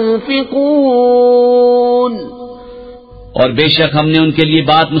ينفقون۔ اور بے شک ہم نے ان کے لیے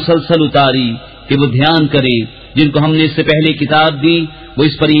بات مسلسل اتاری کہ وہ دھیان کریں، جن کو ہم نے اس سے پہلے کتاب دی وہ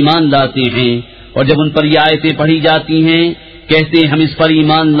اس پر ایمان لاتے ہیں، اور جب ان پر یہ آیتیں پڑھی جاتی ہیں کہتے ہیں ہم اس پر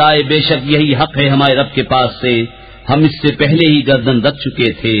ایمان لائے، بے شک یہی حق ہے ہمارے رب کے پاس سے، ہم اس سے پہلے ہی گردن رکھ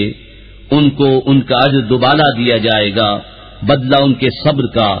چکے تھے۔ ان کو ان کا اجر دوبالا دیا جائے گا، بدلہ ان کے صبر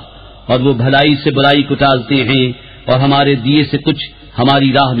کا، اور وہ بھلائی سے برائی کو ٹالتے ہیں اور ہمارے دیے سے کچھ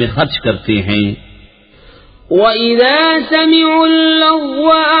ہماری راہ میں خرچ کرتے ہیں۔ وَإِذَا سَمِعُوا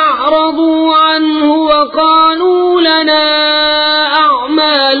اللَّغْوَ أَعْرَضُوا عَنْهُ وَقَالُوا لَنَا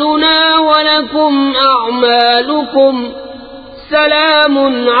أَعْمَالُنَا وَلَكُمْ أَعْمَالُكُمْ سَلَامٌ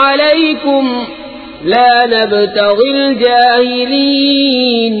عَلَيْكُمْ لا نبتغي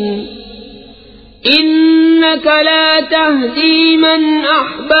الجاهلين إنك لا تهدي من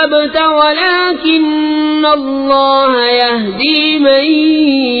أحببت ولكن الله يهدي من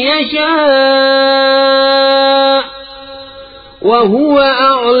يشاء وهو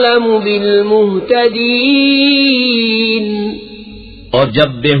أعلم بالمهتدين۔ اور جب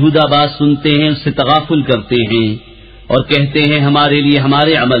بےہودہ بات سنتے ہیں اس سے تغافل کرتے ہیں اور کہتے ہیں ہمارے لیے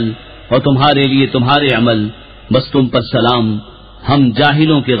ہمارے عمل اور تمہارے لیے تمہارے عمل، بس تم پر سلام، ہم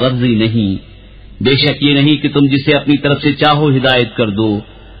جاہلوں کے غرضی نہیں۔ بے شک یہ نہیں کہ تم جسے اپنی طرف سے چاہو ہدایت کر دو،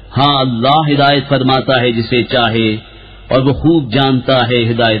 ہاں اللہ ہدایت فرماتا ہے جسے چاہے، اور وہ خوب جانتا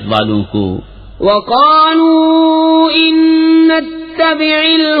ہے ہدایت والوں کو۔ وَقَالُوا إِن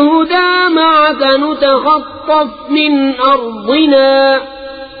نَّتَّبِعِ الْهُدَى مَعَكَ نُتَخَطَّفْ مِنْ أَرْضِنَا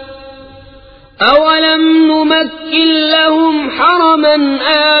أَوَلَمْ نُمَكِّنْ لَهُمْ حَرَمًا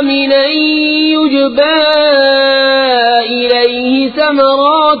آمِنًا يُجْبَى إِلَيْهِ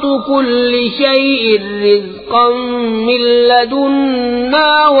ثَمَرَاتُ كُلِّ شَيْءٍ رِزْقًا مِّن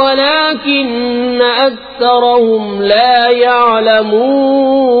لَّدُنَّا وَلَكِنَّ أَكْثَرَهُمْ لَا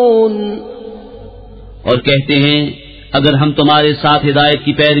يَعْلَمُونَ۔ اور کہتے ہیں اگر ہم تمہارے ساتھ ہدایت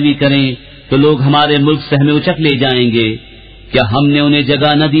کی پیروی کریں تو لوگ ہمارے ملک سے ہمیں اچک لے جائیں گے۔ کیا ہم نے انہیں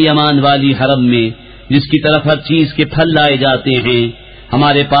جگہ نہ دی امان والی حرم میں جس کی طرف ہر چیز کے پھل لائے جاتے ہیں،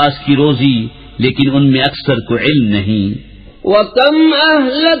 ہمارے پاس کی روزی، لیکن ان میں اکثر کو علم نہیں۔ وَكَمْ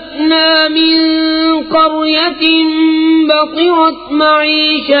أَهْلَكْنَا مِن قَرْيَةٍ بَطِرَتْ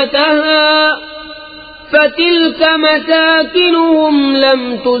مَعِيشَتَهَا فَتِلْكَ مَسَاكِنُهُمْ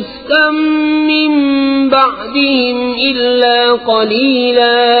لَمْ تُسْكَن مِّن بَعْدِهِمْ إِلَّا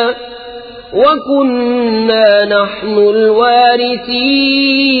قَلِيلًا وَكُنَّا نَحْنُ الْوَارِثِينَ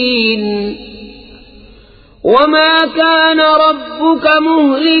وَمَا كَانَ رَبُّكَ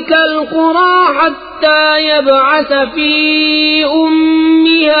مُهْلِكَ الْقُرَى حَتَّى يَبْعَثَ فِي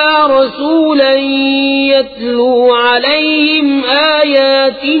أُمِّهَا رَسُولًا يَتْلُو عَلَيْهِمْ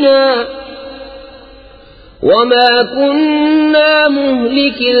آيَاتِنَا وَمَا كُنَّا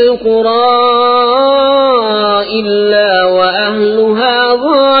مُهْلِكِ الْقُرَى إِلَّا وَأَهْلُهَا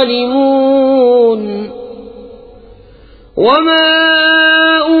ظَالِمُونَ وَمَا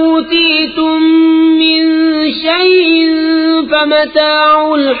أُوتِيتُم مِّن شَيْءٍ فَمَتَاعُ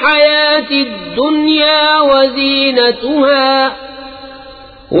الْحَيَاةِ الدُّنْيَا وَزِينَتُهَا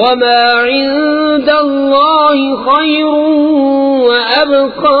وَمَا عِندَ اللَّهِ خَيْرٌ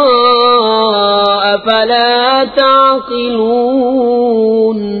وَأَبْقَى أَفَلَا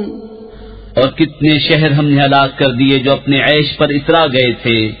تَعْقِلُونَ۔ اور کتنے شہر ہم نے ہلاک کر دیے جو اپنے عیش پر اترا گئے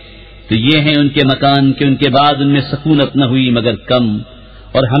تھے، تو یہ ہیں ان کے مکان کہ ان کے بعد ان میں سکونت نہ ہوئی مگر کم،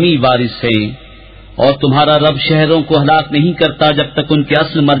 اور ہم ہی وارث ہیں۔ اور تمہارا رب شہروں کو ہلاک نہیں کرتا جب تک ان کے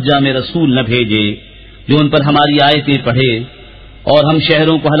اصل مرجع میں رسول نہ بھیجے جو ان پر ہماری آیتیں پڑھے، اور ہم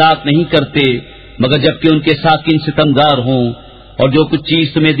شہروں کو ہلاک نہیں کرتے مگر جبکہ ان کے ساکن ستمگار ہوں، اور جو کچھ چیز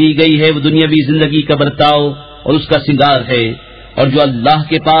تمہیں دی گئی ہے وہ دنیاوی زندگی کا برتاؤ اور اس کا سنگار ہے، اور جو اللہ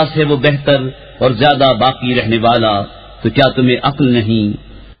کے پاس ہے وہ بہتر اور زیادہ باقی رہنے والا، تو کیا تمہیں عقل نہیں؟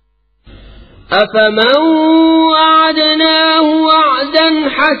 أفمن وعدناه وعدا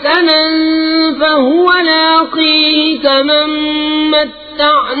حسنا فهو لاقيه كمن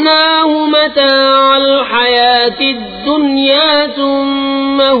متعناه متاع الحياة الدنيا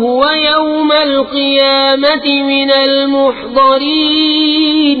ثم هو يوم القيامة من المحضرين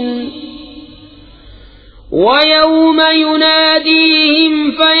ويوم يناديهم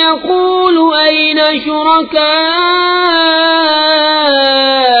فيقول أين شركائي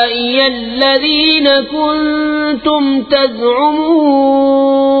الذين كنتم تزعمون؟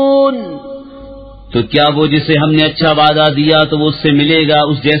 تو کیا وہ جسے ہم نے اچھا وعدہ دیا تو وہ اس سے ملے گا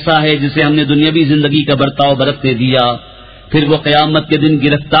اس جیسا ہے جسے ہم نے دنیاوی زندگی کا برتاؤ برتنے دیا؟ پھر وہ قیامت کے دن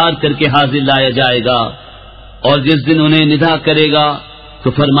گرفتار کر کے حاضر لایا جائے گا، اور جس دن انہیں ندا کرے گا تو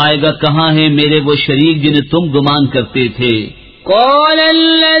فرمائے گا کہاں ہیں میرے وہ شریک جنہیں تم گمان کرتے تھے؟ قال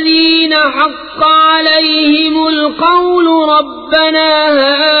الذين حق عليهم القول ربنا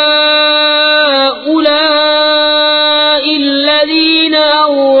هؤلاء الذين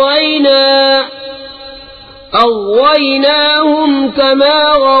أغويناهم كما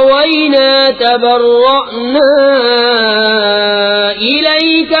غوينا تبرأنا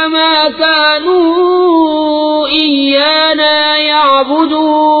إليك ما كانوا إيانا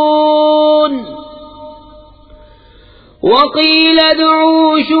يعبدون وقيل ادعوا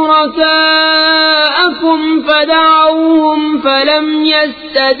شركاءكم فدعوهم فلم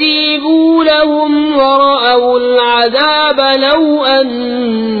يستجيبوا لهم ورأوا العذاب لو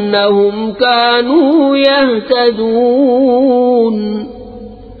أنهم كانوا يهتدون۔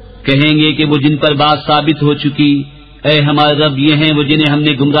 کہیں گے کہ وہ جن پر بات ثابت ہو چکی، اے ہمارے رب یہ ہیں وہ جنہیں ہم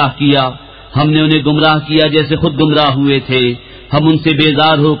نے گمراہ کیا، ہم نے انہیں گمراہ کیا جیسے خود گمراہ ہوئے تھے، ہم ان سے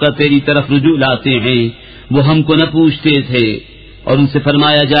بیزار ہو کر تیری طرف رجوع لاتے ہیں، وہ ہم کو نہ پوچھتے تھے۔ اور ان سے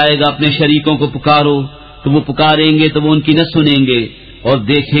فرمایا جائے گا اپنے شریکوں کو پکارو، تو وہ پکاریں گے تو وہ ان کی نہ سنیں گے اور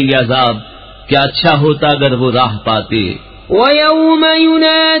دیکھیں گے عذاب، کیا اچھا ہوتا اگر وہ راہ پاتے۔ وَيَوْمَ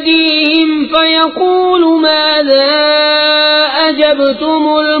يُنَادِيهِمْ فَيَقُولُ مَاذَا أَجَبْتُمُ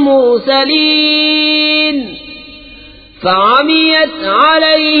الْمُرْسَلِينَ فَعَمِيَتْ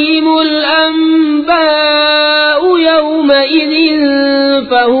عَلَيْهِمُ الْأَنبَاءُ يَوْمَئِذٍ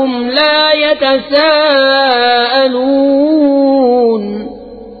فَهُمْ لَا يَتَسَاءَلُونَ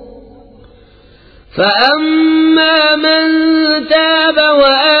فَأَمَّا مَنْ تَابَ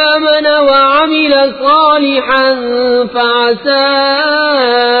وَآمَنَ وَعَمِلَ صَالِحًا فَعَسَى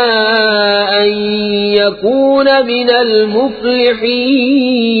أَنْ يَكُونَ مِنَ الْمُفْلِحِينَ۔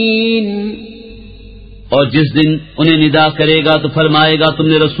 اور جس دن انہیں ندا کرے گا تو فرمائے گا تم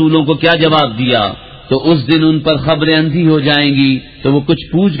نے رسولوں کو کیا جواب دیا، تو اس دن ان پر خبریں اندھی ہو جائیں گی تو وہ کچھ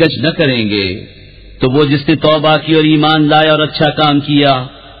پوچھ گچھ نہ کریں گے۔ تو وہ جس نے توبہ کی اور ایمان لایا اور اچھا کام کیا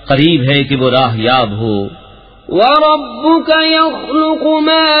قریب ہے کہ وہ راہ یاب ہو۔ وَرَبُّكَ يَخْلُقُ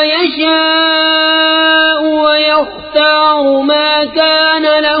مَا يَشَاءُ وَيَخْتَارُ مَا كَانَ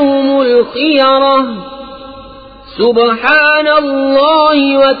لَهُمُ الْخِيَرَةُ سُبْحَانَ اللَّهِ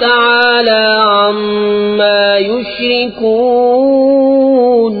وَتَعَالَى عَمَّا يُشْرِكُونَ۔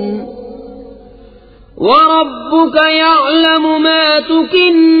 وَرَبُّكَ يَعْلَمُ مَا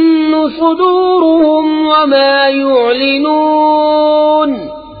تُكِنُّ صُدُورُهُمْ وَمَا يُعْلِنُونَ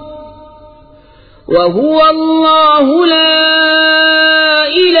وَهُوَ اللَّهُ لَا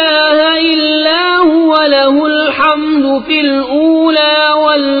إِلَٰهَ إِلَّا هُوَ لَهُ الْحَمْدُ فِي الْأُولَى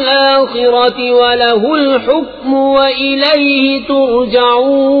وَالْآخِرَةِ وَلَهُ الْحُكْمُ وَإِلَيْهِ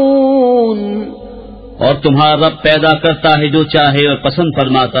تُرْجَعُونَ۔ اور تمہارا رب پیدا کرتا ہے جو چاہے اور پسند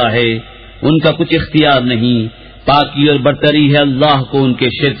فرماتا ہے، ان کا کچھ اختیار نہیں، پاکی اور برتری ہے اللہ کو ان کے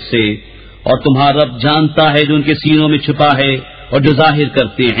شرک سے، اور تمہارا رب جانتا ہے جو ان کے سینوں میں چھپا ہے اور جو ظاہر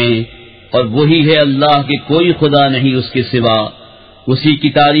کرتے ہیں، اور وہی ہے اللہ کہ کوئی خدا نہیں اس کے سوا، اسی کی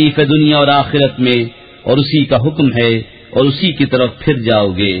تعریف ہے دنیا اور آخرت میں، اور اسی کا حکم ہے اور اسی کی طرف پھر جاؤ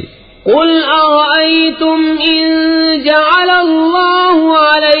گے۔ قل أرأيتم إن جعل الله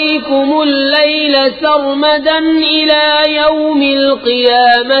عليكم الليل سرمدا إلى يوم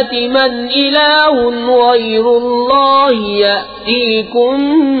القيامة من إله غير الله يأتيكم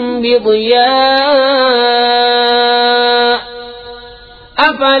بضياء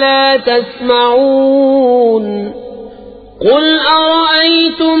أفلا تسمعون قل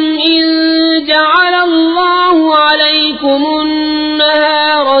أرأيتم إن جعل الله عليكم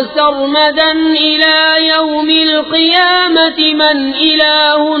النهار سرمدا إلى يوم القيامة من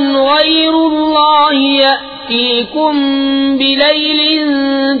إله غير الله يأتيكم يأتيكم بليل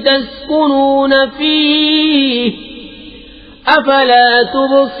تسكنون فيه أفلا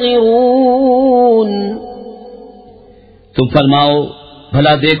تبصرون. تم فرماؤ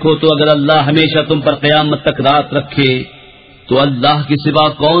بھلا دیکھو تو اگر اللہ ہمیشہ تم پر قیامت تک رات رکھے تو اللہ کے سوا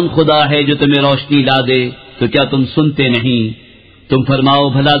کون خدا ہے جو تمہیں روشنی لا دے؟ تو کیا تم سنتے نہیں؟ تم فرماؤ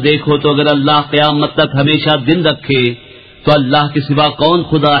بھلا دیکھو تو اگر اللہ قیامت تک ہمیشہ دن رکھے تو اللہ کے سوا کون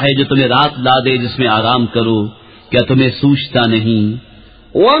خدا ہے جو تمہیں رات لا دے جس میں آرام کرو؟ کیا تمہیں سوچتا نہیں؟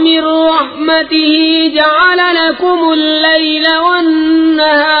 وَمِن رَحْمَتِهِ جَعَلَ لَكُمُ اللَّيْلَ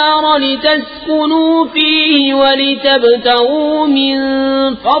وَالنَّهَارَ لِتَسْكُنُوا فِيهِ وَلِتَبْتَغُوا مِن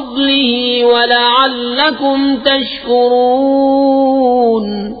فَضْلِهِ وَلَعَلَّكُمْ تَشْكُرُونَ.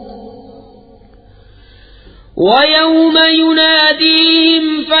 وَيَوْمَ يُنَادِيهِمْ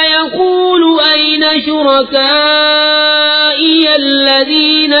فَيَقُولُ أَيْنَ شُرَكَائِيَ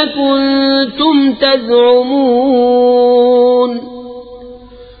الَّذِينَ كُنتُمْ تَزْعُمُونَ.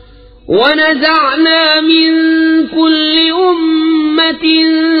 وَنَزَعْنَا مِن كُلِّ أُمَّةٍ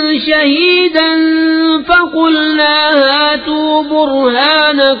شَهِيدًا فَقُلْنَا هَاتُوا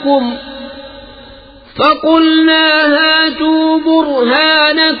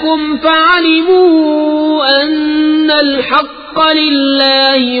بُرْهَانَكُمْ فَعَلِمُوا أَنَّ الْحَقَّ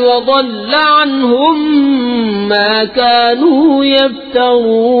لِلَّهِ وَضَلَّ عَنْهُمْ مَا كَانُوا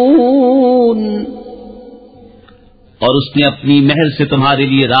يَفْتَرُونَ. اور اس نے اپنی مہر سے تمہارے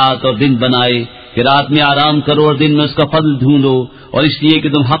لیے رات اور دن بنائے کہ رات میں آرام کرو اور دن میں اس کا فضل ڈھونڈو، اور اس لیے کہ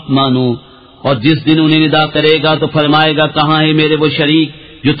تم حق مانو. اور جس دن انہیں ندا کرے گا تو فرمائے گا کہاں ہے میرے وہ شریک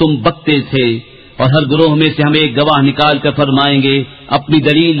جو تم بکتے تھے؟ اور ہر گروہ میں سے ہم ایک گواہ نکال کر فرمائیں گے اپنی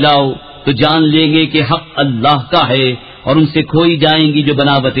دلیل لاؤ، تو جان لیں گے کہ حق اللہ کا ہے اور ان سے کھوئی جائیں گی جو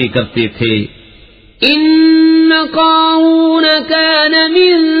بناوٹیں کرتے تھے. إن قارون كان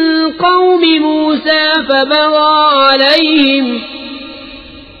من قوم موسى فبغى عليهم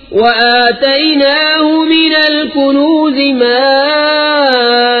وآتيناه من الكنوز ما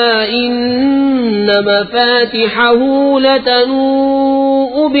إن مفاتحه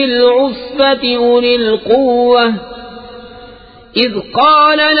لتنوء بالعصبة أولي القوة إذ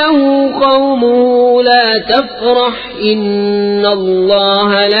قال له قومه لا تفرح إن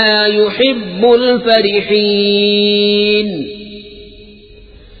الله لا يحب الفرحين.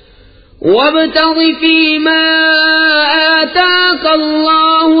 وابتغ فيما آتاك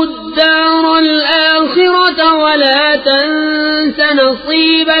الله الدار الآخرة ولا تنس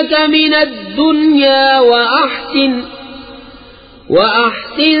نصيبك من الدنيا وأحسن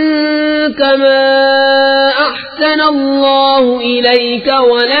كما أحسن الله إليك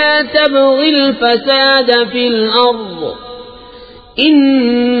ولا تبغ الفساد في الأرض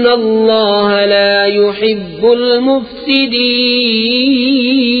إن الله لا يحب المفسدين.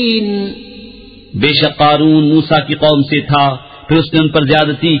 بے شک قارون موسیٰ کی قوم سے تھا، پھر اس نے ان پر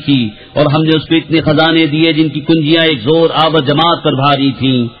زیادتی کی اور ہم نے اس کو اتنے خزانے دیے جن کی کنجیاں ایک زور آور جماعت پر بھاری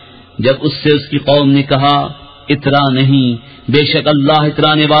تھیں. جب اس سے اس کی قوم نے کہا اترا نہیں، بے شک اللہ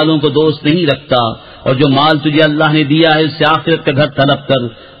اترانے والوں کو دوست نہیں رکھتا، اور جو مال تجھے اللہ نے دیا ہے اس سے آخرت کا گھر طلب کر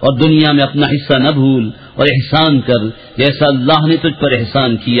اور دنیا میں اپنا حصہ نہ بھول اور احسان کر جیسا اللہ نے تجھ پر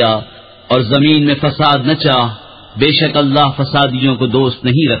احسان کیا، اور زمین میں فساد نہ چاہ، بے شک اللہ فسادیوں کو دوست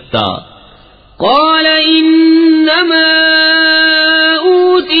نہیں رکھتا. قال انما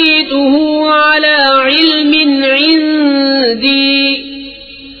اوتیته على علم عندي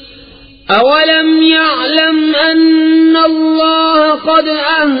اولم يعلم ان الله قد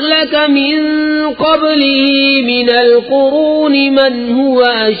اهلك من قبله من القرون من هو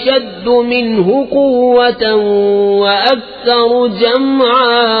اشد منه قوة واكثر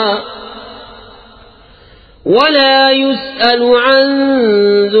جمعا ولا يسأل عن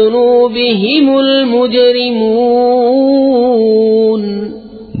ذنوبهم المجرمون.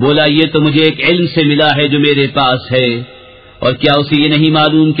 بولا یہ تو مجھے ایک علم سے ملا ہے جو میرے پاس ہے، اور کیا اسے یہ نہیں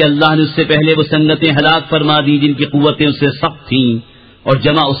معلوم کہ اللہ نے اس سے پہلے وہ سنگتیں ہلاک فرما دی جن کی قوتیں اس سے سخت تھیں اور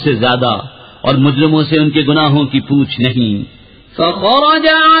جمع اس سے زیادہ، اور مجرموں سے ان کے گناہوں کی پوچھ نہیں. فخرج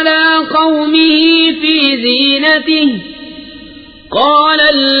على قومه في زينته قال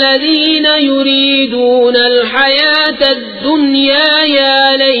الذين يريدون الحياة الدنيا يا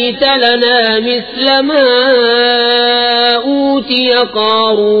ليت لنا مثل ما أوتي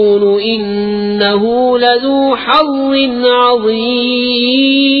قارون إنه لذو حظ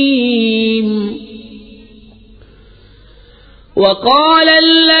عظيم. وقال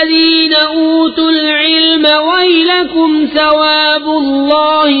الذين أوتوا العلم ويلكم ثواب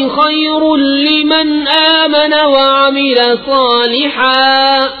الله خير لمن آمن وعمل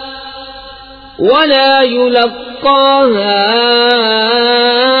صالحا ولا يلقاها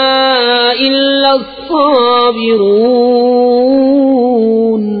إلا الصابرون.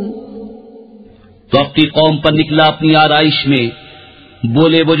 صابرون. تو اپنی قوم پر نکلا اپنی آرائش میں،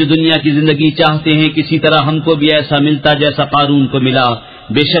 بولے وہ جو دنیا کی زندگی چاہتے ہیں کسی طرح ہم کو بھی ایسا ملتا جیسا قارون کو ملا،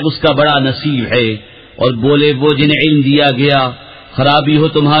 بے شک اس کا بڑا نصیب ہے. اور بولے وہ جنہیں علم دیا گیا، خرابی ہو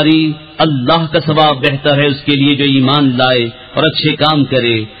تمہاری، اللہ کا ثواب بہتر ہے اس کے لیے جو ایمان لائے اور اچھے کام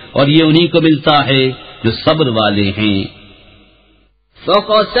کرے، اور یہ انہی کو ملتا ہے جو صبر والے ہیں.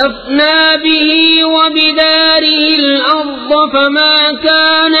 فخسفنا به وبداره الأرض فما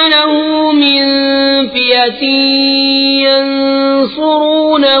كان له من فئة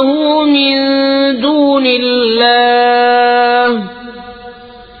ينصرونه من دون الله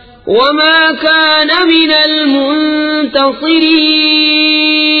وما كان من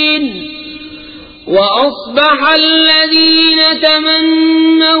المنتصرين. وأصبح الذين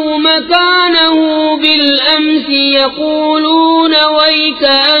تمنوا مكانه بالأمس يقولون ويك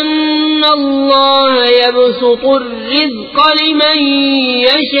أن الله يبسط الرزق لمن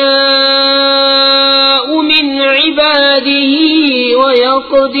يشاء من عباده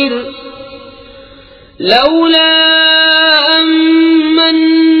ويقدر لولا أمن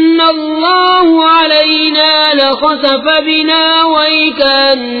الله علينا لخسف بنا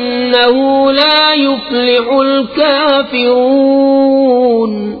ويكأنه لا يفلح الكافرون.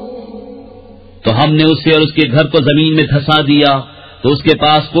 تو ہم نے اسے اور اس کے گھر کو زمین میں دھسا دیا تو اس کے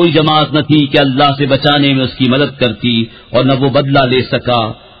پاس کوئی جماعت نہ تھی کہ اللہ سے بچانے میں اس کی مدد کرتی، اور نہ وہ بدلہ لے سکا.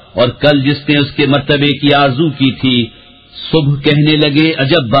 اور کل جس نے اس کے مرتبے کی آرزو کی تھی، صبح کہنے لگے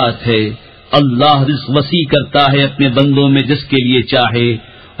عجب بات ہے، اللہ رزق وسیع کرتا ہے اپنے بندوں میں جس کے لیے چاہے،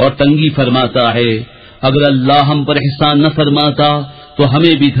 اور تنگی فرماتا ہے. اگر اللہ ہم پر احسان نہ فرماتا تو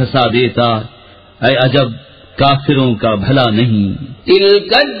ہمیں بھی دھسا دیتا. اے عجب کافروں کا بھلا نہیں.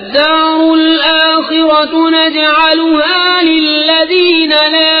 تلك الدار الآخرة نجعلها للذين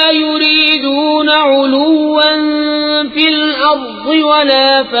لا يريدون علوا في الأرض ولا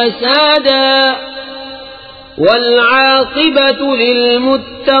فسادا والعاقبة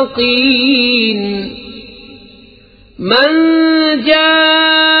للمتقين. من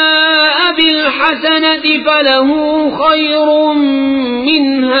جاء بالحسنة فله خير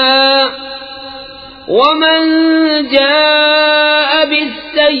منها ومن جاء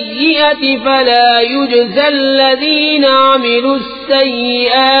بالسيئة فلا يجزى الذين عملوا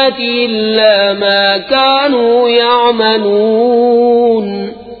السيئات إلا ما كانوا يعملون.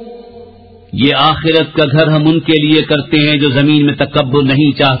 یہ آخرت کا گھر ہم ان کے لیے کرتے ہیں جو زمین میں تکبر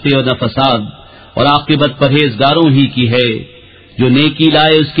نہیں چاہتے اور نہ فساد، اور عاقبت پرہیزگاروں ہی کی ہے. جو نیکی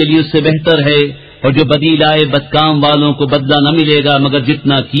لائے اس کے لیے اس سے بہتر ہے، اور جو بدی لائے بدکام والوں کو بدلہ نہ ملے گا مگر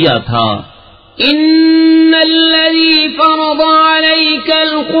جتنا کیا تھا. ان الذي فرض عليك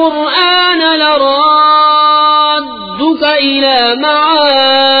القرآن لرادك إلى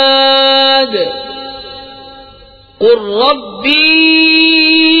معاد قل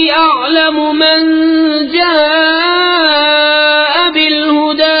ربي أعلم من جاء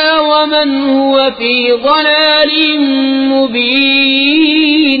بالهدى ومن هو في ضلال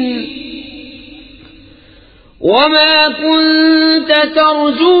مبين. وما كنت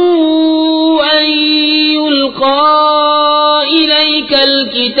ترجو أن يلقى إليك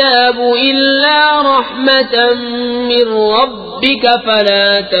الكتاب إلا رحمة من ربك فلا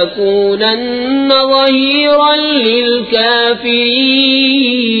تكونن ظهيرا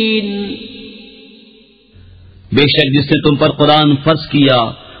للكافرين. بے شک جس نے تم پر قرآن فرض کیا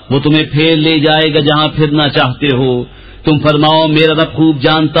وہ تمہیں پھیر لے جائے گا جہاں پھرنا چاہتے ہو. تم فرماؤ میرا رب خوب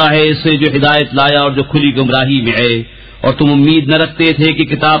جانتا ہے اسے جو ہدایت لایا اور جو کھلی گمراہی میں ہے. اور تم امید نہ رکھتے تھے کہ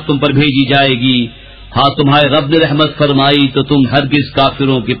کتاب تم پر بھیجی جائے گی. ہاں تمہارے رب نے رحمت فرمائی تو تم ہرگز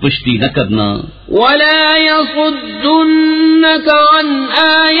کافروں کی پشتی نہ کرنا. ولا يصدنك عن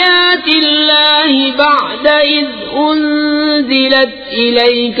آيات الله بعد إذ أنزلت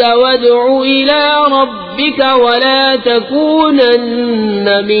إليك وادع إلى ربك ولا تكونن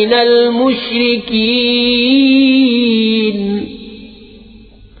من المشركين.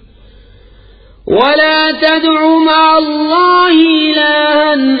 ولا تدع مع الله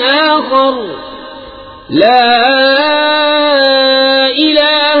إلها آخر لا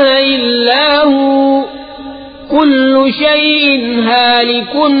إله إلا هو كل شيء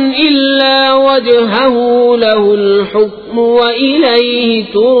هالك إلا وجهه له الحكم وإليه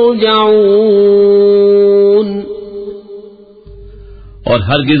ترجعون. اور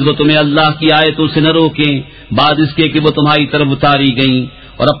ہرگز وہ تمہیں اللہ کی آیتوں سے نہ روکیں بعد اس کے کہ وہ تمہاری طرف اتاری گئیں،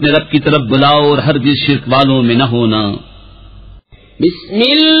 اور اپنے رب کی طرف بلاؤ اور ہرگز شرک والوں میں نہ ہونا. بسم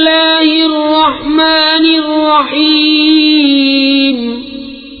اللہ الرحمن الرحیم.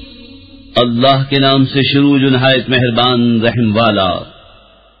 اللہ کے نام سے شروع جو نہایت مہربان رحم والا.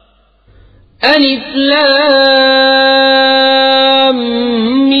 الف لام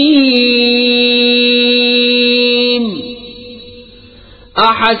میم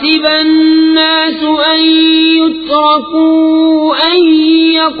احسب الناس ان يتركوا ان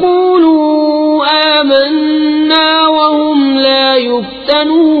يقولوا آمنا وهم لا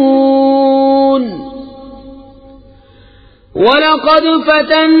يفتنون وَلَقَدْ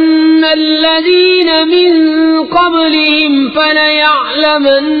فَتَنَّا الَّذِينَ مِن قَبْلِهِمْ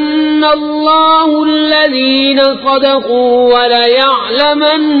فَلَيَعْلَمَنَّ اللَّهُ الَّذِينَ صَدَقُوا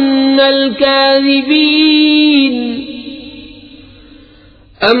وَلَيَعْلَمَنَّ الْكَاذِبِينَ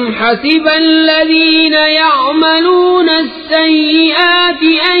أَمْ حَسِبَ الَّذِينَ يَعْمَلُونَ السَّيِّئَاتِ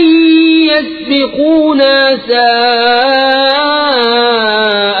أَن يَسْبِقُونَا سَاءَ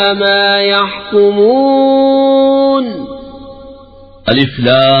مَا يَحْكُمُونَ الف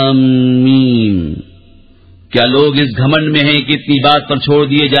لام میم کیا لوگ اس گھمنڈ میں ہیں کہ اتنی بات پر چھوڑ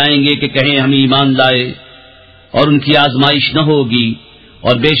دیے جائیں گے کہ کہیں ہم ایمان لائے اور ان کی آزمائش نہ ہوگی،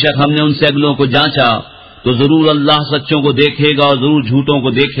 اور بے شک ہم نے ان سے اگلوں کو جانچا تو ضرور اللہ سچوں کو دیکھے گا اور ضرور جھوٹوں کو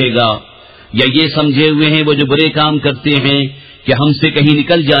دیکھے گا، یا یہ سمجھے ہوئے ہیں وہ جو برے کام کرتے ہیں کہ ہم سے کہیں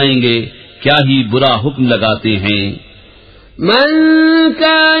نکل جائیں گے، کیا ہی برا حکم لگاتے ہیں۔ من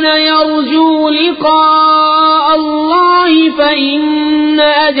كان يرجو لقاء الله فإن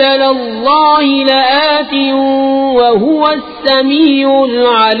أجل الله لآت وهو السميع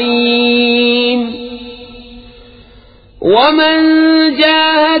العليم ومن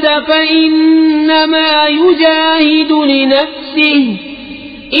جاهد فإنما يجاهد لنفسه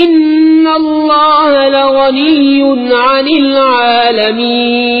إن الله لغني عن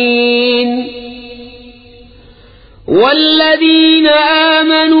العالمين والذين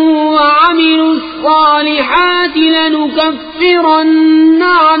آمنوا وعملوا الصالحات لنكفرن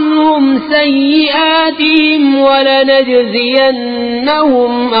عنهم سيئاتهم ولنجزينهم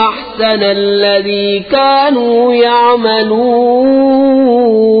أحسن الذي كانوا يعملون۔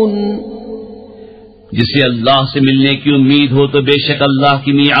 جسے اللہ سے ملنے کی امید ہو تو بے شک اللہ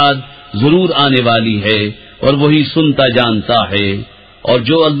کی میعاد ضرور آنے والی ہے اور وہی سنتا جانتا ہے، اور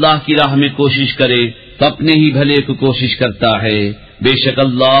جو اللہ کی راہ میں کوشش کرے تو اپنے ہی بھلے کو کوشش کرتا ہے، بے شک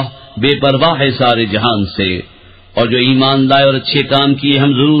اللہ بے پرواہ ہے سارے جہان سے۔ اور جو ایمان لائے اور اچھے کام کیے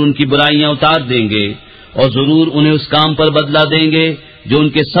ہم ضرور ان کی برائیاں اتار دیں گے اور ضرور انہیں اس کام پر بدلہ دیں گے جو ان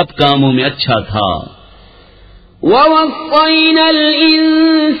کے سب کاموں میں اچھا تھا۔ وَوَصَّيْنَا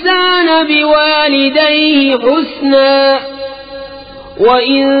الْإِنسَانَ بِوَالِدَيْهِ حُسْنًا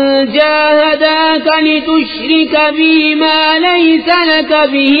وَإِن جَاهَدَاكَ لِتُشْرِكَ بِي مَا لَيْسَ لَكَ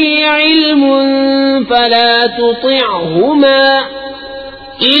بِهِ عِلْمٌ فَلَا تُطِعْهُمَا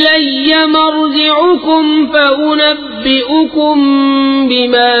إِلَيَّ مَرْجِعُكُمْ فَأُنَبِّئُكُم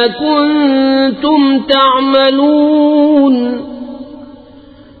بِمَا كُنتُمْ تَعْمَلُونَ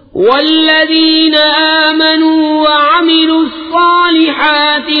والذين آمنوا وعملوا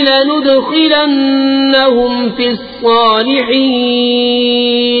الصالحات لندخلنهم في الصالحين۔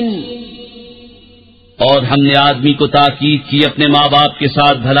 اور ہم نے آدمی کو تاکید کی اپنے ماں باپ کے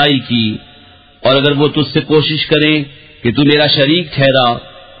ساتھ بھلائی کی، اور اگر وہ تجھ سے کوشش کریں کہ تو میرا شریک ٹھہرا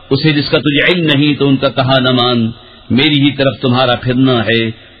اسے جس کا تجھے علم نہیں تو ان کا کہا نہ مان، میری ہی طرف تمہارا پھرنا ہے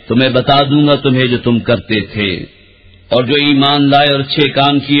تو میں بتا دوں گا تمہیں جو تم کرتے تھے۔ اور جو ایمان لائے اور اچھے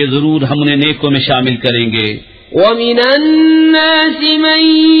کام کیے ضرور ہم انہیں نیکوں میں شامل کریں گے۔ وَمِنَ النَّاسِ مَن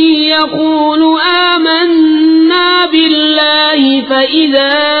يَقُولُ آمَنَّا بِاللَّهِ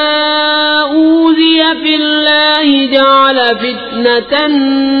فَإِذَا أُوذِيَ فِي اللَّهِ جَعَلَ فِتْنَةَ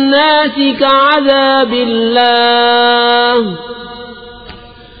النَّاسِ كَعَذَابِ اللَّهِ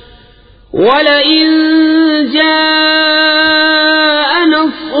وَلَئِن جَاءَ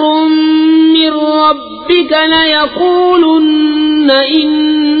نَصْرٌ مِّن رَّبِّكَ لَيَقُولُنَّ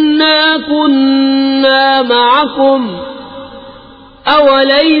إِنَّا كُنَّا مَعَكُمْ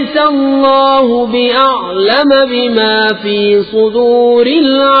أَوَلَيْسَ اللَّهُ بِأَعْلَمَ بِمَا فِي صُدُورِ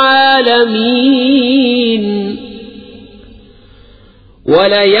الْعَالَمِينَ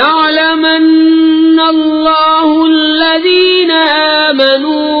وَلَيَعْلَمَنَّ اللَّهُ الَّذِينَ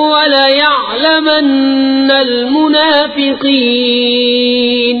آمَنُوا وَلَيَعْلَمَنَّ الْمُنَافِقِينَ۔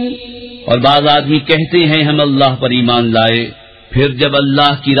 اور بعض آدمی کہتے ہیں ہم اللہ پر ایمان لائے، پھر جب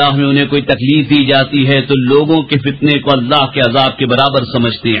اللہ کی راہ میں انہیں کوئی تکلیف دی جاتی ہے تو لوگوں کے فتنے کو اللہ کے عذاب کے برابر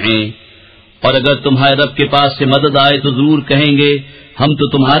سمجھتے ہیں، اور اگر تمہارے رب کے پاس سے مدد آئے تو ضرور کہیں گے ہم تو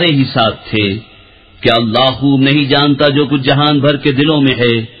تمہارے ہی ساتھ تھے۔ کیا اللہ خوب نہیں جانتا جو کچھ جہان بھر کے دلوں میں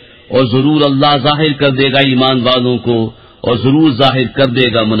ہے، اور ضرور اللہ ظاہر کر دے گا ایمان والوں کو اور ضرور ظاہر کر دے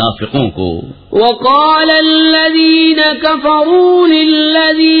گا منافقوں کو. وقال الذين كفروا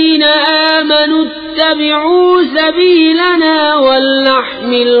للذين آمنوا اتبعوا سبيلنا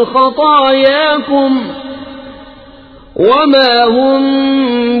ولنحمل خطاياكم وما هم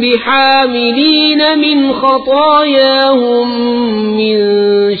بحاملين من خطاياهم من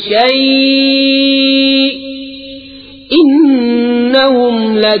شيء إنهم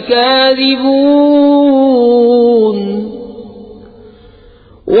لكاذبون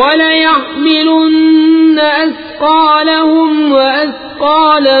وَلَيَحْمِلُنَّ أَثْقَالَهُمْ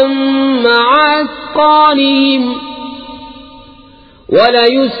وَأَثْقَالًا مَعَ أَثْقَالِهِمْ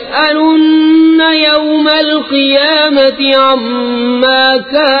وَلَيُسْأَلُنَّ يَوْمَ الْقِيَامَةِ عَمَّا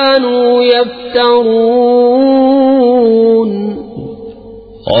كَانُوا يَفْتَرُونَ.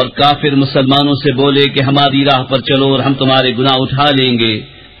 اور کافر مسلمانوں سے بولے کہ ہماری راہ پر چلو اور ہم تمہارے گناہ اٹھا لیں گے،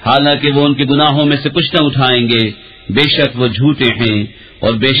 حالانکہ وہ ان کے گناہوں میں سے کچھ نہ اٹھائیں گے. بے شک وہ جھوٹے ہیں،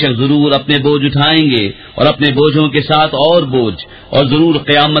 اور بے شک ضرور اپنے بوجھ اٹھائیں گے اور اپنے بوجھوں کے ساتھ اور بوجھ، اور ضرور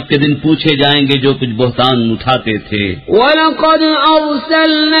قیامت کے دن پوچھے جائیں گے جو کچھ بہتان اٹھاتے تھے. وَلَقَدْ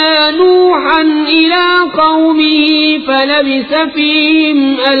أَرْسَلْنَا نُوحًا إِلَىٰ قَوْمِهِ فَلَبِثَ فِيهِمْ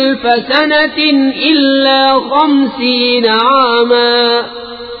أَلْفَ سَنَةٍ إِلَّا 50 عَامًا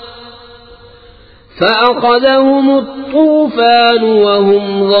فَأَخَذَهُمُ الطُّوفَانُ وَهُمْ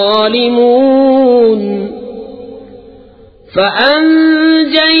ظَالِمُونَ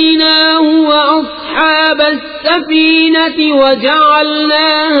فَأَنجَيْنَاهُ وَأَصْحَابَ السَّفِينَةِ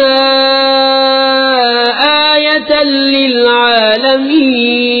وَجَعَلْنَاهَا آيَةً لِّلْعَالَمِينَ.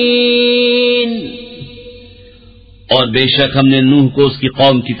 اور بے شک ہم نے نوح کو اس کی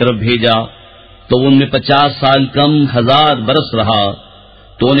قوم کی طرف بھیجا تو ان میں 50 سال کم 1000 برس رہا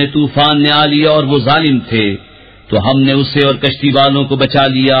تو انہیں طوفان نے آ لیا اور وہ ظالم تھے، تو ہم نے اسے اور کشتی والوں کو بچا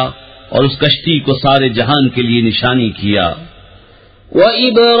لیا اور اس کشتی کو سارے جہان کے لیے نشانی کیا.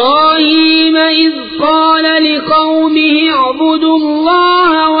 وَإِبْرَاهِيمَ إِذْ قَالَ لِقَوْمِهِ اعْبُدُوا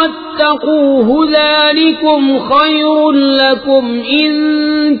اللَّهَ وَاتَّقُوهُ ذَلِكُمْ خَيْرٌ لَكُمْ إِن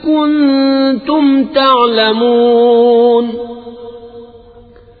كُنتُمْ تَعْلَمُونَ.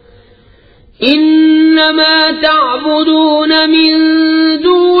 إِنَّمَا تَعْبُدُونَ مِن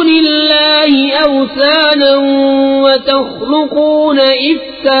دُونِ اللَّهِ أَوْثَانًا وَتَخْلُقُونَ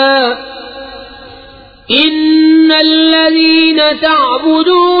إِفْكًا إِنَّ الَّذِينَ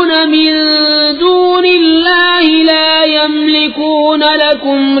تَعْبُدُونَ مِن دُونِ اللَّهِ لَا يَمْلِكُونَ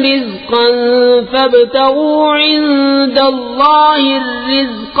لَكُمْ رِزْقًا فَابْتَغُوا عِندَ اللَّهِ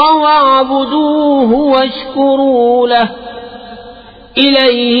الرِّزْقَ وَاعْبُدُوهُ وَاشْكُرُوا لَهُ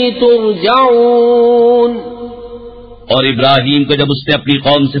إِلَيْهِ تُرْجَعُونَ. اور ابراہیم کو جب اس نے اپنی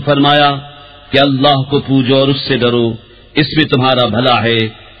قوم سے فرمایا کہ اللہ کو پوجو اور اس سے ڈرو، اس میں تمہارا بھلا ہے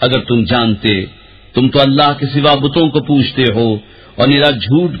اگر تم جانتے. تم تو اللہ کے سوا بتوں کو پوجتے ہو اور نرا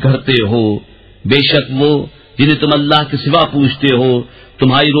جھوٹ گھڑتے ہو. بے شک وہ جنہیں تم اللہ کے سوا پوجتے ہو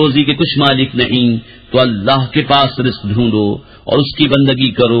تمہاری روزی کے کچھ مالک نہیں، تو اللہ کے پاس رزق ڈھونڈو اور اس کی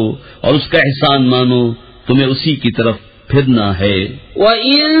بندگی کرو اور اس کا احسان مانو، تمہیں اسی کی طرف پھرنا ہے.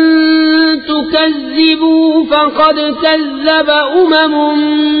 وَإِن تُكَذِّبُوا فَقَدْ كَذَّبَ أُمَمٌ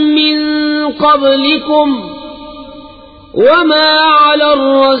مِّن قَبْلِكُمْ وَمَا عَلَى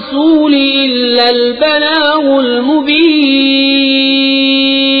الرَّسُولِ إِلَّا الْبَلَاغُ الْمُبِينُ.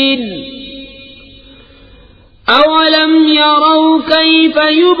 أَوَلَمْ يَرَوْا كَيْفَ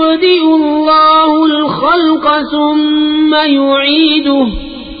يُبْدِئُ اللَّهُ الْخَلْقَ ثُمَّ يُعِيدُهُ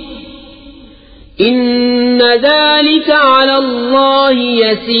إِنَّ ذَلِكَ عَلَى اللَّهِ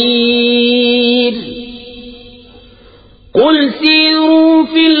يَسِيرٌ. قُلْ سِيرُوا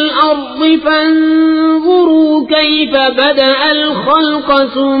فِي الْأَرْضِ فَانظُرُوا كَيْفَ بَدَأَ الْخَلْقَ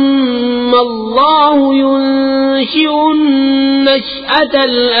ثُمَّ اللَّهُ يُنشِئُ النَّشْأَةَ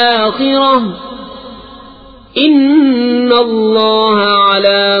الْآخِرَةَ إِنَّ اللَّهَ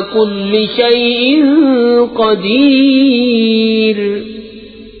عَلَى كُلِّ شَيْءٍ قَدِيرٌ.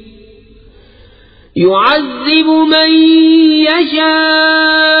 يُعَذِّبُ مَن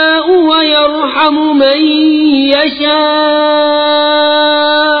يَشَاءُ وَيَرْحَمُ مَن يَشَاءُ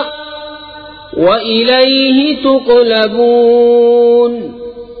وَإِلَيْهِ تُقْلَبُونَ.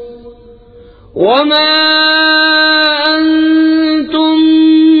 وَمَا أَنتُم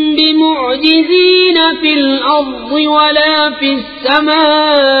بِمُعْجِزِينَ فِي الْأَرْضِ وَلَا فِي السَّمَاءِ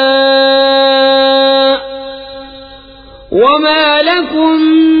وَمَا لَكُم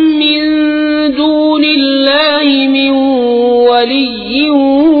مِّن دُونِ اللَّهِ مِن وَلِيٍّ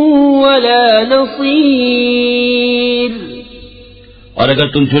وَلَا نَصِيرٍ. اور اگر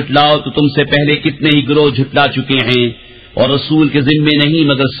تم جھٹلاؤ تو تم سے پہلے کتنے ہی گروہ جھٹلا چکے ہیں، اور رسول کے ذمے نہیں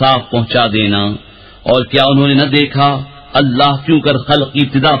مگر صاف پہنچا دینا. اور کیا انہوں نے نہ دیکھا اللہ کیوں کر خلق کی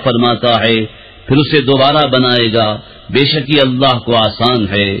ابتدا فرماتا ہے پھر اسے دوبارہ بنائے گا، بے شک یہ اللہ کو آسان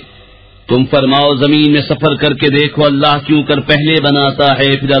ہے۔ تم فرماؤ زمین میں سفر کر کے دیکھو اللہ کیوں کر پہلے بناتا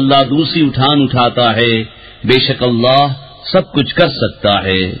ہے پھر اللہ دوسری اٹھان اٹھاتا ہے، بے شک اللہ سب کچھ کر سکتا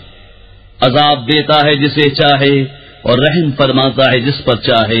ہے۔ عذاب دیتا ہے جسے چاہے اور رحم فرماتا ہے جس پر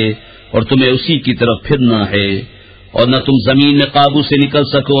چاہے، اور تمہیں اسی کی طرف پھرنا ہے۔ اور نہ تم زمین میں قابو سے نکل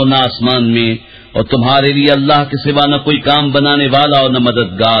سکو نہ آسمان میں، اور تمہارے لیے اللہ کے سوا نہ کوئی کام بنانے والا اور نہ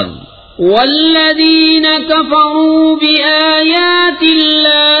مددگار۔ والذین کفروا بآیات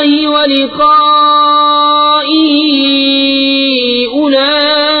اللہ ولقائہ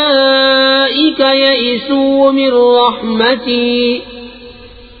اولئک یئسوا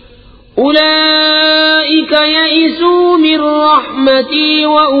من رحمتی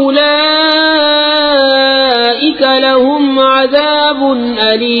وأولئک لهم عذاب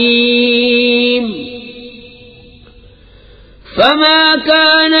علیم۔ فما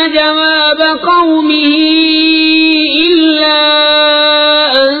كان جواب قومه إلا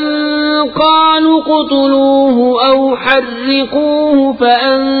أن قالوا اقتلوه أو حرقوه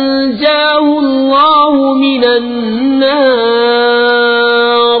فأنجاه الله من النار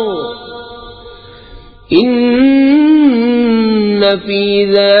إن في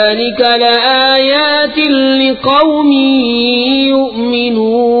ذلك لآيات لقوم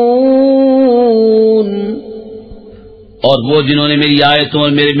يؤمنون۔ اور وہ جنہوں نے میری آیتوں اور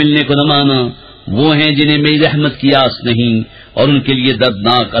میرے ملنے کو نہ مانا وہ ہیں جنہیں میری رحمت کی آس نہیں اور ان کے لیے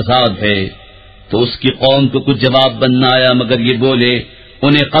دردناک عذاب ہے۔ تو اس کی قوم کو کچھ جواب بننا آیا مگر یہ بولے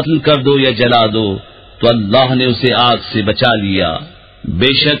انہیں قتل کر دو یا جلا دو، تو اللہ نے اسے آگ سے بچا لیا۔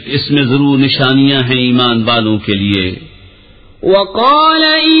 بے شک اس میں ضرور نشانیاں ہیں ایمان والوں کے لیے۔ وقال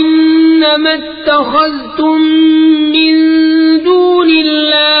انما اتخذتم من دون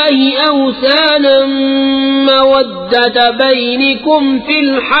الله اوثانا مودة بينكم في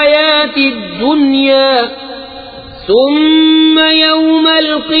الحياة الدنيا ثم يوم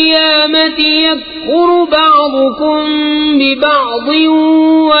القيامة يكفر بعضكم ببعض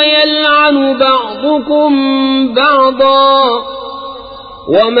ويلعن بعضكم بعضا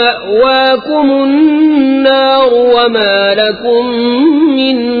ومأواكم النار وما لكم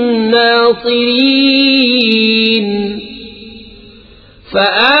من ناصرين۔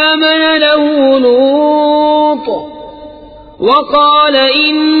 فآمن له لوط وقال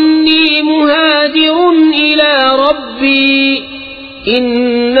إني مهاجر إلى ربي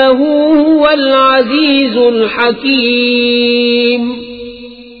إنه هو العزيز الحكيم۔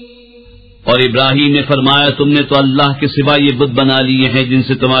 اور ابراہیم نے فرمایا تم نے تو اللہ کے سوا یہ بت بنا لیے ہیں جن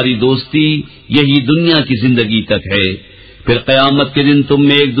سے تمہاری دوستی یہی دنیا کی زندگی تک ہے، پھر قیامت کے دن تم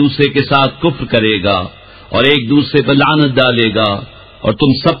میں ایک دوسرے کے ساتھ کفر کرے گا اور ایک دوسرے پر لعنت ڈالے گا، اور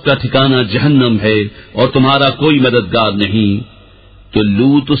تم سب کا ٹھکانہ جہنم ہے اور تمہارا کوئی مددگار نہیں۔ تو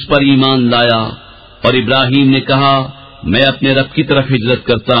لوط اس پر ایمان لایا اور ابراہیم نے کہا میں اپنے رب کی طرف ہجرت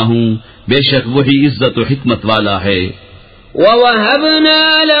کرتا ہوں، بے شک وہی عزت و حکمت والا ہے۔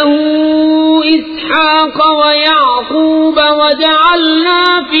 وَوَهَبْنَا لَهُ إِسْحَاقَ وَيَعْقُوبَ وَجَعَلْنَا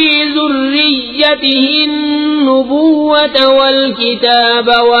فِي ذُرِّيَّتِهِ النُّبُوَّةَ وَالْكِتَابَ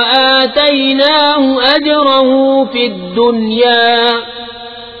وَآتَيْنَاهُ أَجْرَهُ فِي الدُّنْيَا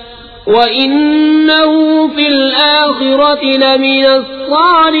وَإِنَّهُ فِي الْآخِرَةِ لَمِنَ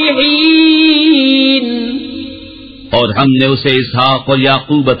الصَّالِحِينَ۔ اور ہم نے اسے اسحاق اور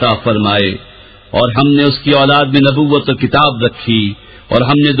یعقوب عطا فرمائے، اور ہم نے اس کی اولاد میں نبوت و کتاب رکھی، اور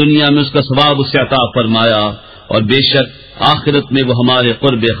ہم نے دنیا میں اس کا ثواب اسے عطا فرمایا، اور بے شک آخرت میں وہ ہمارے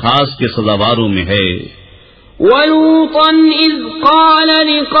قرب خاص کے سزاواروں میں ہے۔ وَلُوطًا إِذْ قَالَ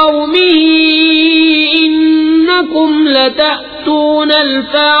لِقَوْمِهِ إِنَّكُمْ لَتَأْتُونَ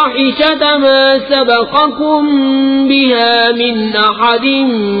الْفَاحِشَةَ مَا سَبَقَكُمْ بِهَا مِنْ أَحَدٍ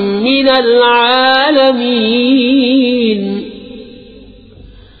مِنَ الْعَالَمِينَ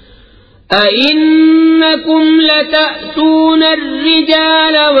أَإِنَّكُمْ لَتَأْتُونَ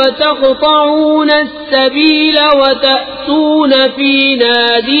الرِّجَالَ وَتَقْطَعُونَ السَّبِيلَ وَتَأْتُونَ فِي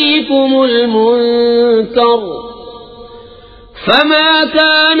نَادِيكُمُ الْمُنكَرَ فَمَا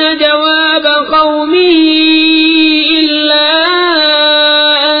كَانَ جَوَابَ قَوْمِهِ إِلَّا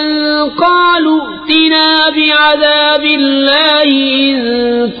أَن قَالُوا ائْتِنَا بِعَذَابِ اللَّهِ إِن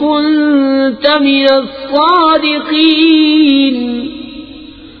كُنتَ مِنَ الصَّادِقِينَ۔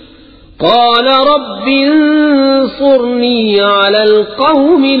 قال رب انصرني على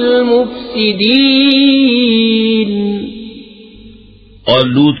القوم المفسدين۔ اور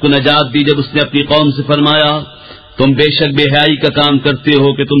لوط کو نجات دی جب اس نے اپنی قوم سے فرمایا تم بے شک بے حیائی کا کام کرتے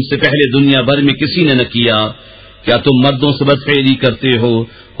ہو کہ تم سے پہلے دنیا بھر میں کسی نے نہ کیا، کیا تم مردوں سے بدفعلی کرتے ہو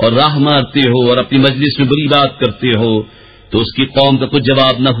اور راہ مارتے ہو اور اپنی مجلس میں بری بات کرتے ہو، تو اس کی قوم کا کچھ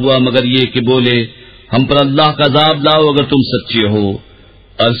جواب نہ ہوا مگر یہ کہ بولے ہم پر اللہ کا عذاب لاؤ اگر تم سچے ہو۔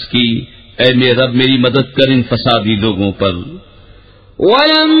 عرض کی اے میرے رب میری مدد کر ان فسادی لوگوں پر۔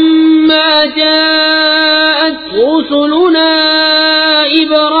 وَلَمَّا جَاءَتْ رُسُلُنَا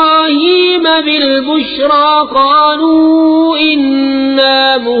إِبْرَاهِيمَ بِالْبُشْرَى قَالُوا إِنَّا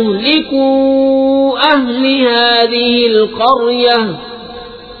مُهْلِكُو أَهْلِ هَذِهِ الْقَرْيَةِ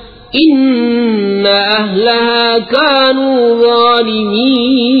إِنَّ أَهْلَهَا كَانُوا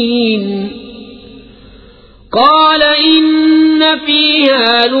ظَالِمِينَ قَالَ إِنَّ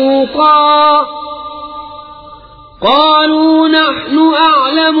فِيهَا لُوطًا قالوا نحن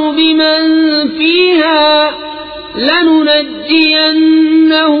أعلم بمن فيها لننجينه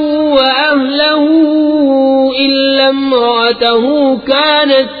وأهله إلا امرأته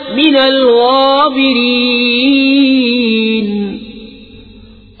كانت من الغابرين۔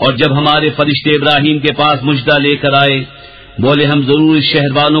 اور جب ہمارے فرشتے ابراہیم کے پاس مجدہ لے کر آئے بولے ہم ضرور اس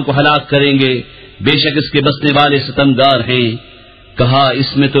شہر والوں کو ہلاک کریں گے، بے شک اس کے بسنے والے ستمگار ہیں۔ کہا اس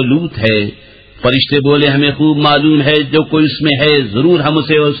میں تو لوط ہے۔ فرشتے بولے ہمیں خوب معلوم ہے جو کوئی اس میں ہے ضرور ہم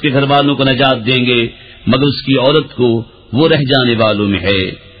اسے اور اس کے گھر والوں کو نجات دیں گے مگر اس کی عورت کو وہ رہ جانے والوں میں ہے۔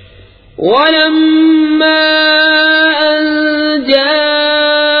 وَلَمَّا أَن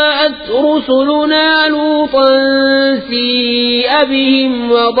جَاءَتْ رُسُلُنَا لُوطًا سِيءَ بِهِمْ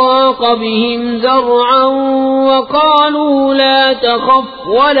وَضَاقَ بِهِمْ ذَرْعًا وَقَالُوا لَا تَخَفْ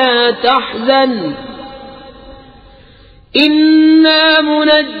وَلَا تَحْزَنْ إِنَّا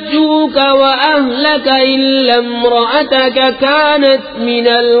مُنَجُّوكَ وَأَهْلَكَ إِلَّا امْرَأَتَكَ كَانَتْ مِنَ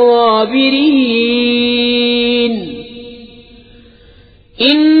الْغَابِرِينَ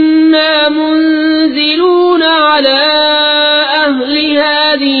إِنَّا مُنزِلُونَ عَلَى أَهْلِ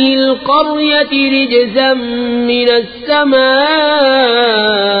هَذِهِ الْقَرْيَةِ رِجْزًا مِنَ السَّمَاءِ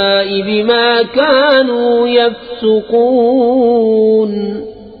بِمَا كَانُوا يَفْسُقُونَ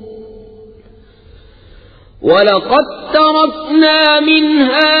وَلَقَدْ تَرَكْنَا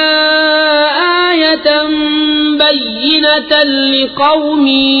مِنْهَا آيَةً بَيِّنَةً لِقَوْمٍ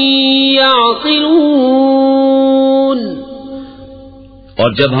يَعْقِلُونَ۔ اور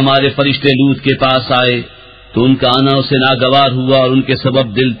جب ہمارے فرشتے لوط کے پاس آئے تو ان کا آنا اسے ناگوار ہوا اور ان کے سبب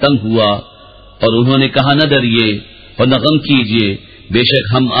دل تنگ ہوا، اور انہوں نے کہا نہ ڈریے اور نہ غم کیجیے، بے شک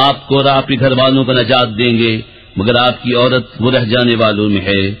ہم آپ کو اور آپ کے گھر والوں کو نجات دیں گے مگر آپ کی عورت وہ رہ جانے والوں میں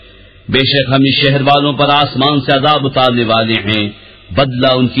ہے۔ بے شک ہم اس شہر والوں پر آسمان سے عذاب اتارنے والے ہیں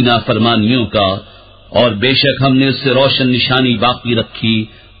بدلہ ان کی نافرمانیوں کا، اور بے شک ہم نے اس سے روشن نشانی باقی رکھی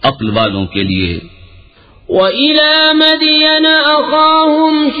عقل والوں کے لیے۔ وَإِلَى مَدْيَنَ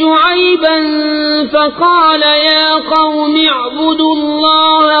أَخَاهُمْ شُعَيْبًا فَقَالَ يَا قَوْمِ اعْبُدُوا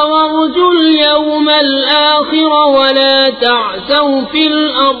اللَّهَ وَارْجُوا الْيَوْمَ الْآخِرَ وَلَا تَعْثَوْا فِي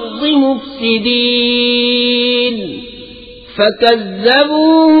الْأَرْضِ مُفْسِدِينَ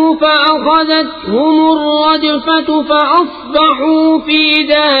فَكَذَّبُوهُ فَأَخَذَتْهُمُ الرَّجْفَةُ فَأَصْبَحُوا فِي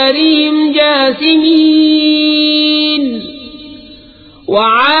دَارِهِمْ جَاثِمِينَ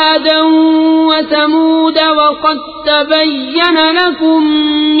وَعَادًا وَثَمُودَ وَقَدْ تَبَيَّنَ لَكُم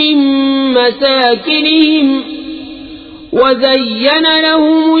مِّن مَّسَاكِنِهِمْ وَزَيَّنَ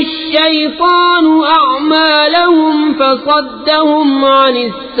لَهُمُ الشَّيْطَانُ أَعْمَالَهُمْ فَصَدَّهُمْ عَنِ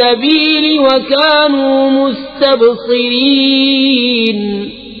السَّبِيلِ وَكَانُوا مُسْتَبْصِرِينَ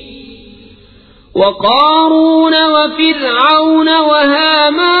وَقَارُونَ وَفِرْعَوْنَ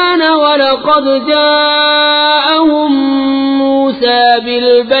وَهَامَانَ وَلَقَدْ جَاءَهُم مُوسَى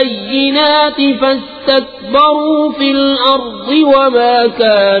بِالْبَيِّنَاتِ فَاسْتَكْبَرُوا فِي الْأَرْضِ وَمَا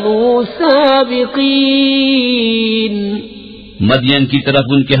كَانُوا سَابِقِينَ۔ مدین کی طرف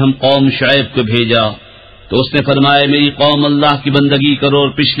ان کے ہم قوم شعیب کو بھیجا تو اس نے فرمایا میری قوم اللہ کی بندگی کرو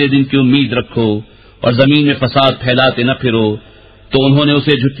اور پچھلے دن کی امید رکھو اور زمین میں فساد پھیلاتے نہ پھرو، تو انہوں نے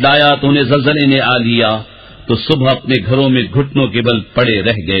اسے جھٹلایا تو انہیں زلزلے نے آ لیا تو صبح اپنے گھروں میں گھٹنوں کے بل پڑے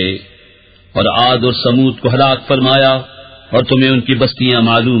رہ گئے۔ اور عاد اور سمود کو ہلاک فرمایا اور تمہیں ان کی بستیاں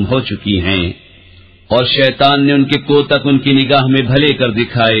معلوم ہو چکی ہیں، اور شیطان نے ان کے کوتک ان کی نگاہ میں بھلے کر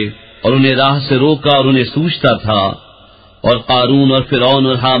دکھائے اور انہیں راہ سے روکا اور انہیں سوچتا تھا، اور قارون اور فرعون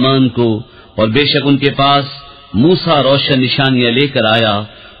اور حامان کو، اور بے شک ان کے پاس موسیٰ روشن نشانیاں لے کر آیا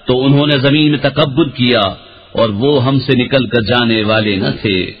تو انہوں نے زمین میں تکبر کیا اور وہ ہم سے نکل کر جانے والے نہ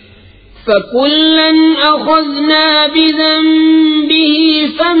تھے۔ فَكُلًّا أَخَذْنَا بِذَنبِهِ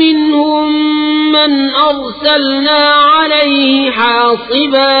فَمِنْهُمْ مَنْ أَرْسَلْنَا عَلَيْهِ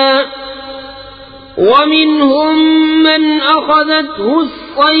حَاصِبًا وَمِنْهُمْ مَنْ أَخَذَتْهُ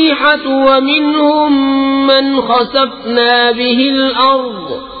الصَّيْحَةُ وَمِنْهُمْ مَنْ خَسَفْنَا بِهِ الْأَرْضَ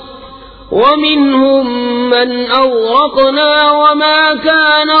وَمِنْهُمْ مَنْ أَغْرَقْنَا وَمَا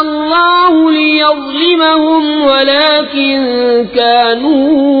كَانَ اللَّهُ لِيَظْلِمَهُمْ ليظلمهم ولكن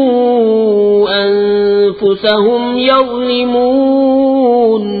كانوا أنفسهم يظلمون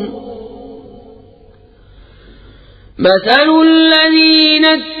مثل الذين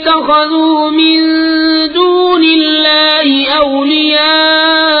اتخذوا من دون الله أولياء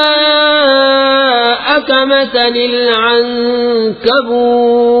كمثل العنكبوت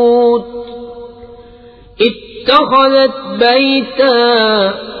اتخذت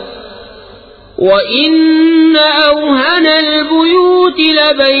بيتا وإن أوهن البيوت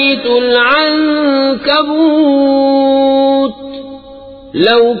لبيت العنكبوت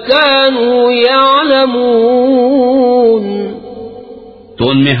لو كانوا يعلمون تو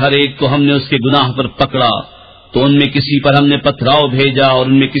ان میں ہر ایک کو ہم نے اس کے گناہ پر پکڑا، تو ان میں کسی پر ہم نے پتھراؤ بھیجا اور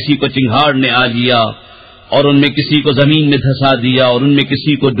ان میں کسی کو چنگھاڑ نے آ لیا اور ان میں کسی کو زمین میں دھسا دیا اور ان میں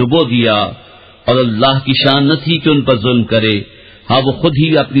کسی کو ڈبو دیا، اور اللہ کی شان نہ تھی کہ ان پر ظلم کرے، ہاں وہ خود ہی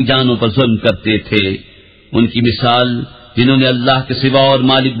اپنی جانوں پر ظلم کرتے تھے۔ ان کی مثال جنہوں نے اللہ کے سوا اور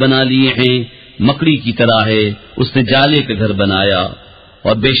مالک بنا لیے ہیں مکڑی کی طرح ہے، اس نے جالے کا گھر بنایا،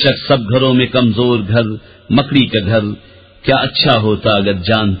 اور بے شک سب گھروں میں کمزور گھر مکڑی کا گھر، کیا اچھا ہوتا اگر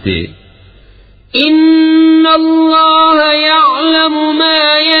جانتے۔ ان اللہ یعلم ما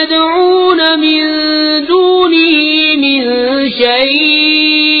یدعون من دونه من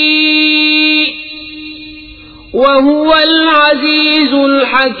شیء وهو العزیز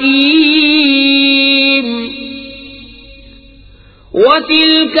الحکیم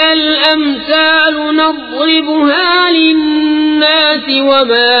وتلك الأمثال نضربها للناس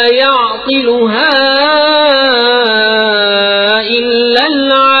وما يعقلها إلا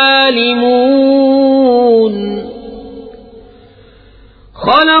العالمون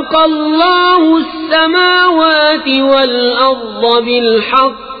خلق الله السماوات والأرض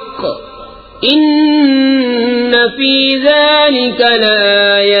بالحق إن في ذلك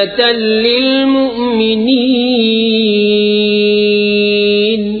لآية للمؤمنين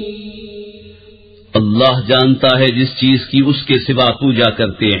اللہ جانتا ہے جس چیز کی اس کے سوا پوجا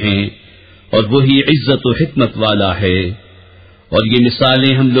کرتے ہیں، اور وہی عزت و حکمت والا ہے، اور یہ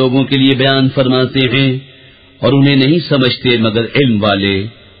مثالیں ہم لوگوں کے لیے بیان فرماتے ہیں اور انہیں نہیں سمجھتے مگر علم والے۔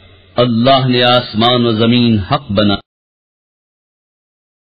 اللہ نے آسمان و زمین حق بنا